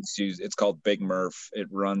unbelievable. It's called Big Murph. It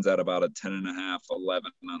runs at about a 10.5,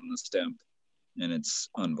 11 on the stem, and it's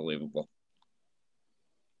unbelievable.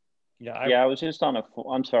 Yeah, I was just on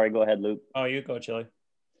I'm sorry, go ahead, Luke. Oh, you go, Chili.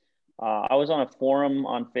 I was on a forum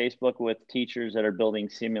on Facebook with teachers that are building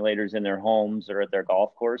simulators in their homes or at their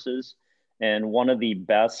golf courses. And one of the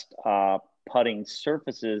best putting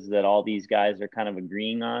surfaces that all these guys are kind of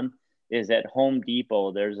agreeing on is at Home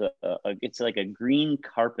Depot. There's it's like a green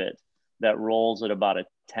carpet that rolls at about a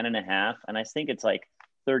 10.5. And I think it's like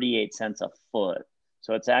 38 cents a foot.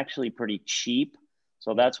 So it's actually pretty cheap.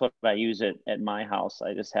 So that's what I use at my house.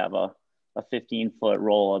 I just have a 15-foot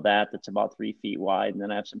roll of that's about 3 feet wide. And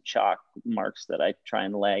then I have some chalk marks that I try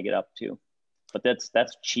and lag it up to. But that's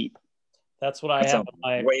cheap. That's what I have.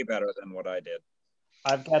 Way better than what I did.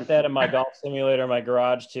 I've got that in my golf simulator in my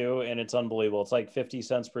garage too, and it's unbelievable. It's like 50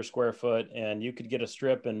 cents per square foot, and you could get a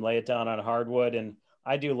strip and lay it down on hardwood. And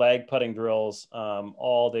I do lag putting drills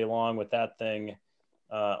all day long with that thing,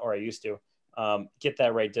 or I used to. Get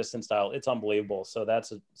that right distance style. It's unbelievable. So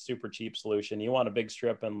that's a super cheap solution. You want a big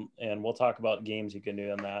strip, and we'll talk about games you can do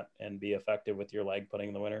on that and be effective with your lag putting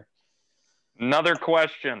in the winter. Another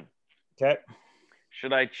question. Okay.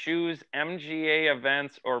 Should I choose MGA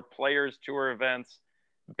events or Players Tour events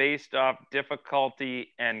based off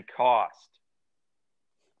difficulty and cost?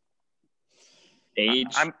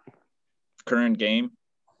 Age, current game.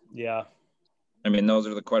 Yeah. I mean, those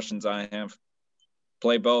are the questions I have.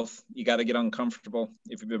 Play both. You got to get uncomfortable.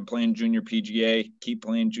 If you've been playing junior PGA, keep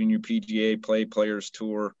playing junior PGA, play Players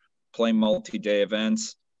Tour, play multi-day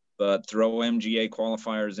events, but throw MGA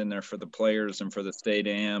qualifiers in there for the players and for the state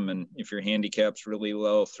AM. And if your handicap's really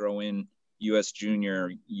low, throw in US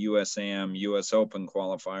Junior, US AM, US Open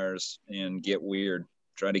qualifiers and get weird.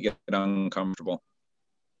 Try to get uncomfortable.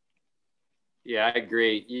 Yeah, I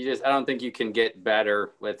agree. I don't think you can get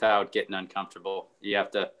better without getting uncomfortable. You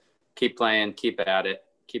have to keep playing, keep at it,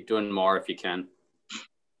 keep doing more if you can.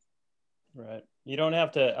 Right. You don't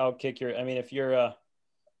have to outkick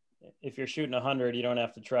if you're shooting 100, you don't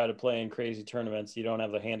have to try to play in crazy tournaments. You don't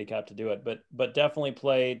have the handicap to do it, but definitely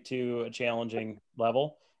play to a challenging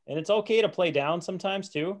level. And it's okay to play down sometimes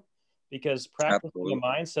too, because practicing the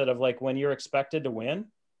mindset of like when you're expected to win,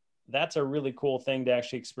 that's a really cool thing to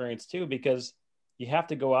actually experience too, because you have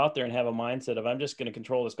to go out there and have a mindset of I'm just going to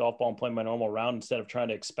control this golf ball and play my normal round instead of trying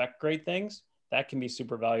to expect great things. That can be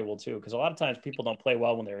super valuable too, because a lot of times people don't play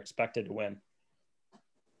well when they're expected to win.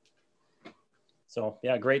 So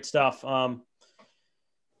yeah, great stuff.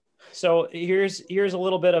 So here's a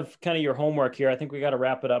little bit of kind of your homework here. I think we got to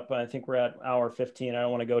wrap it up. I think we're at hour 15. I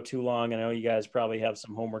don't want to go too long. I know you guys probably have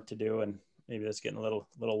some homework to do, and maybe that's getting a little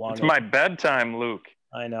long. It's my bedtime, Luke.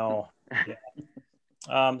 I know.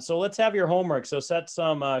 Yeah. So let's have your homework. So set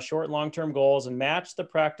some short and long-term goals and match the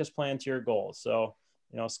practice plan to your goals. So,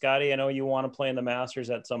 Scotty, I know you want to play in the Masters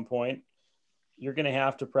at some point. You're going to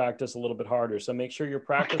have to practice a little bit harder. So make sure your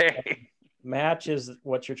practice matches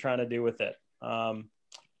what you're trying to do with it.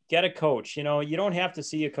 Get a coach. You don't have to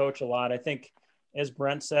see a coach a lot. I think, as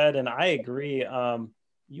Brent said, and I agree,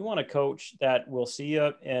 you want a coach that will see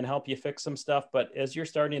you and help you fix some stuff. But as you're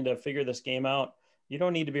starting to figure this game out, you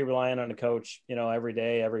don't need to be relying on a coach, every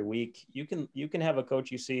day, every week. You can have a coach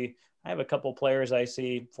you see. I have a couple players I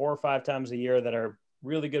see 4 or 5 times a year that are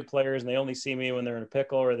really good players, and they only see me when they're in a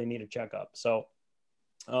pickle or they need a checkup. So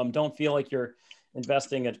don't feel like you're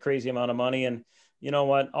investing a crazy amount of money. And you know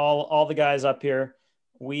what? All the guys up here,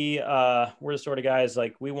 we're the sort of guys,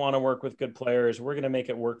 like, we want to work with good players. We're going to make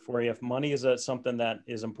it work for you. If money is something that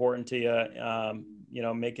is important to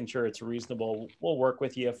you, making sure it's reasonable, we'll work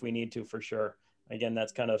with you if we need to, for sure. Again,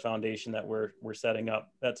 that's kind of the foundation that we're setting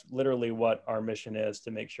up. That's literally what our mission is,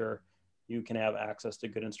 to make sure you can have access to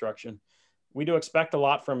good instruction. We do expect a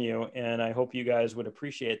lot from you, and I hope you guys would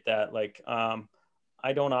appreciate that. Like,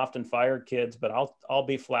 I don't often fire kids, but I'll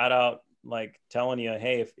be flat out, like, telling you,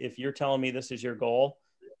 hey, if you're telling me this is your goal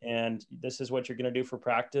and this is what you're going to do for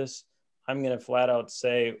practice, I'm going to flat out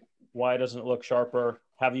say, why doesn't it look sharper?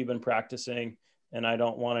 Have you been practicing? And I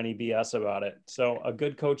don't want any BS about it. So a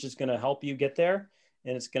good coach is going to help you get there,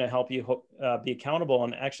 and it's going to help you be accountable.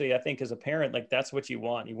 And actually, I think as a parent, like, that's what you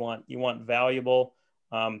want. You want valuable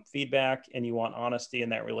feedback, and you want honesty in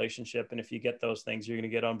that relationship. And if you get those things, you're going to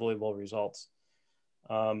get unbelievable results.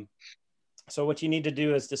 So what you need to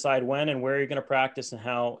do is decide when and where you're going to practice and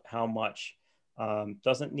how much.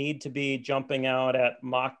 Doesn't need to be jumping out at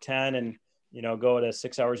Mach 10 and, go to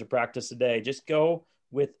 6 hours of practice a day. Just go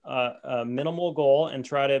with a minimal goal and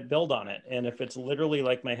try to build on it. And if it's literally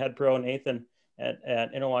like my head pro, Nathan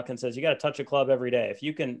at Interlochen, says, you got to touch a club every day. If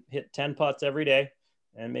you can hit 10 putts every day,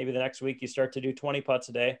 and maybe the next week you start to do 20 putts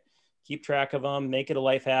a day, keep track of them, make it a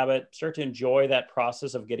life habit, start to enjoy that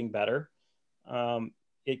process of getting better.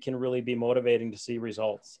 It can really be motivating to see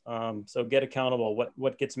results. So get accountable.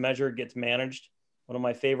 What gets measured gets managed. One of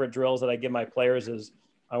my favorite drills that I give my players is,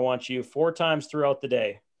 I want you 4 times throughout the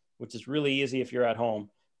day, which is really easy if you're at home.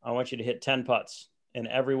 I want you to hit 10 putts, and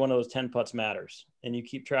every one of those 10 putts matters. And you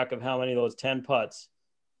keep track of how many of those 10 putts,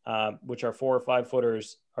 which are 4 or 5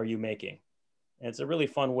 footers, are you making? And it's a really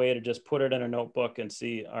fun way to just put it in a notebook and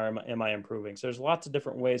see, am I improving? So there's lots of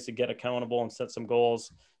different ways to get accountable and set some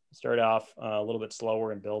goals. Start off a little bit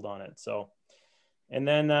slower and build on it. So, and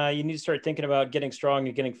then you need to start thinking about getting strong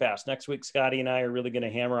and getting fast. Next week, Scotty and I are really going to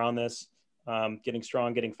hammer on this, getting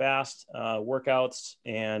strong, getting fast, workouts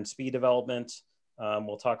and speed development.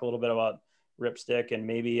 We'll talk a little bit about ripstick and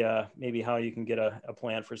maybe how you can get a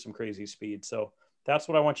plan for some crazy speed. So that's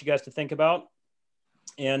what I want you guys to think about.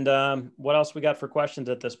 And what else we got for questions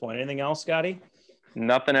at this point? Anything else, Scotty?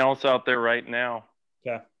 Nothing else out there right now.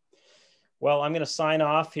 Okay. Well, I'm going to sign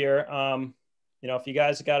off here. If you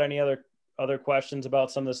guys got any other questions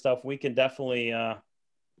about some of the stuff, we can definitely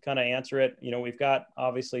kind of answer it. We've got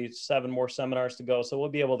obviously 7 more seminars to go, so we'll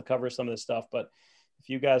be able to cover some of this stuff. But if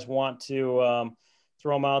you guys want to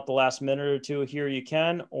throw them out the last minute or two here, you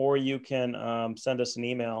can, or you can send us an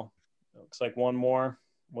email. Looks like one more.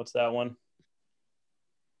 What's that one?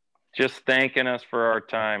 Just thanking us for our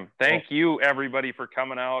time. Thank you, everybody, for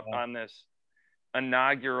coming out on this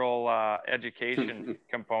inaugural education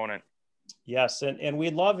component. Yes, and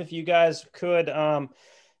we'd love if you guys could,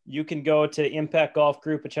 you can go to Impact Golf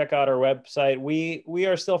Group and check out our website. We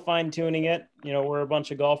are still fine-tuning it. We're a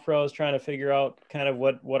bunch of golf pros trying to figure out kind of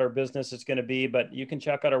what our business is going to be, but you can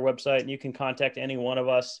check out our website and you can contact any one of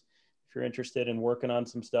us if you're interested in working on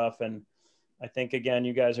some stuff. And I think, again,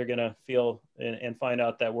 you guys are going to feel and find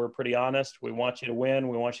out that we're pretty honest. We want you to win.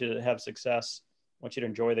 We want you to have success. I want you to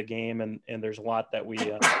enjoy the game. And there's a lot that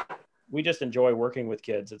we just enjoy working with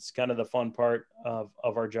kids. It's kind of the fun part of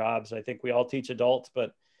our jobs. I think we all teach adults,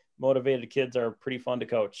 but motivated kids are pretty fun to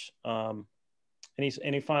coach.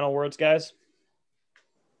 Any final words, guys?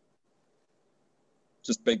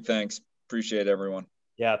 Just big thanks. Appreciate everyone.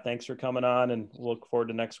 Yeah. Thanks for coming on, and we'll look forward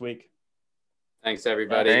to next week. Thanks,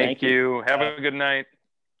 everybody. Thank you. Have a good night.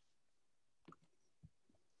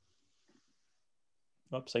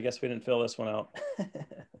 Oops, I guess we didn't fill this one out.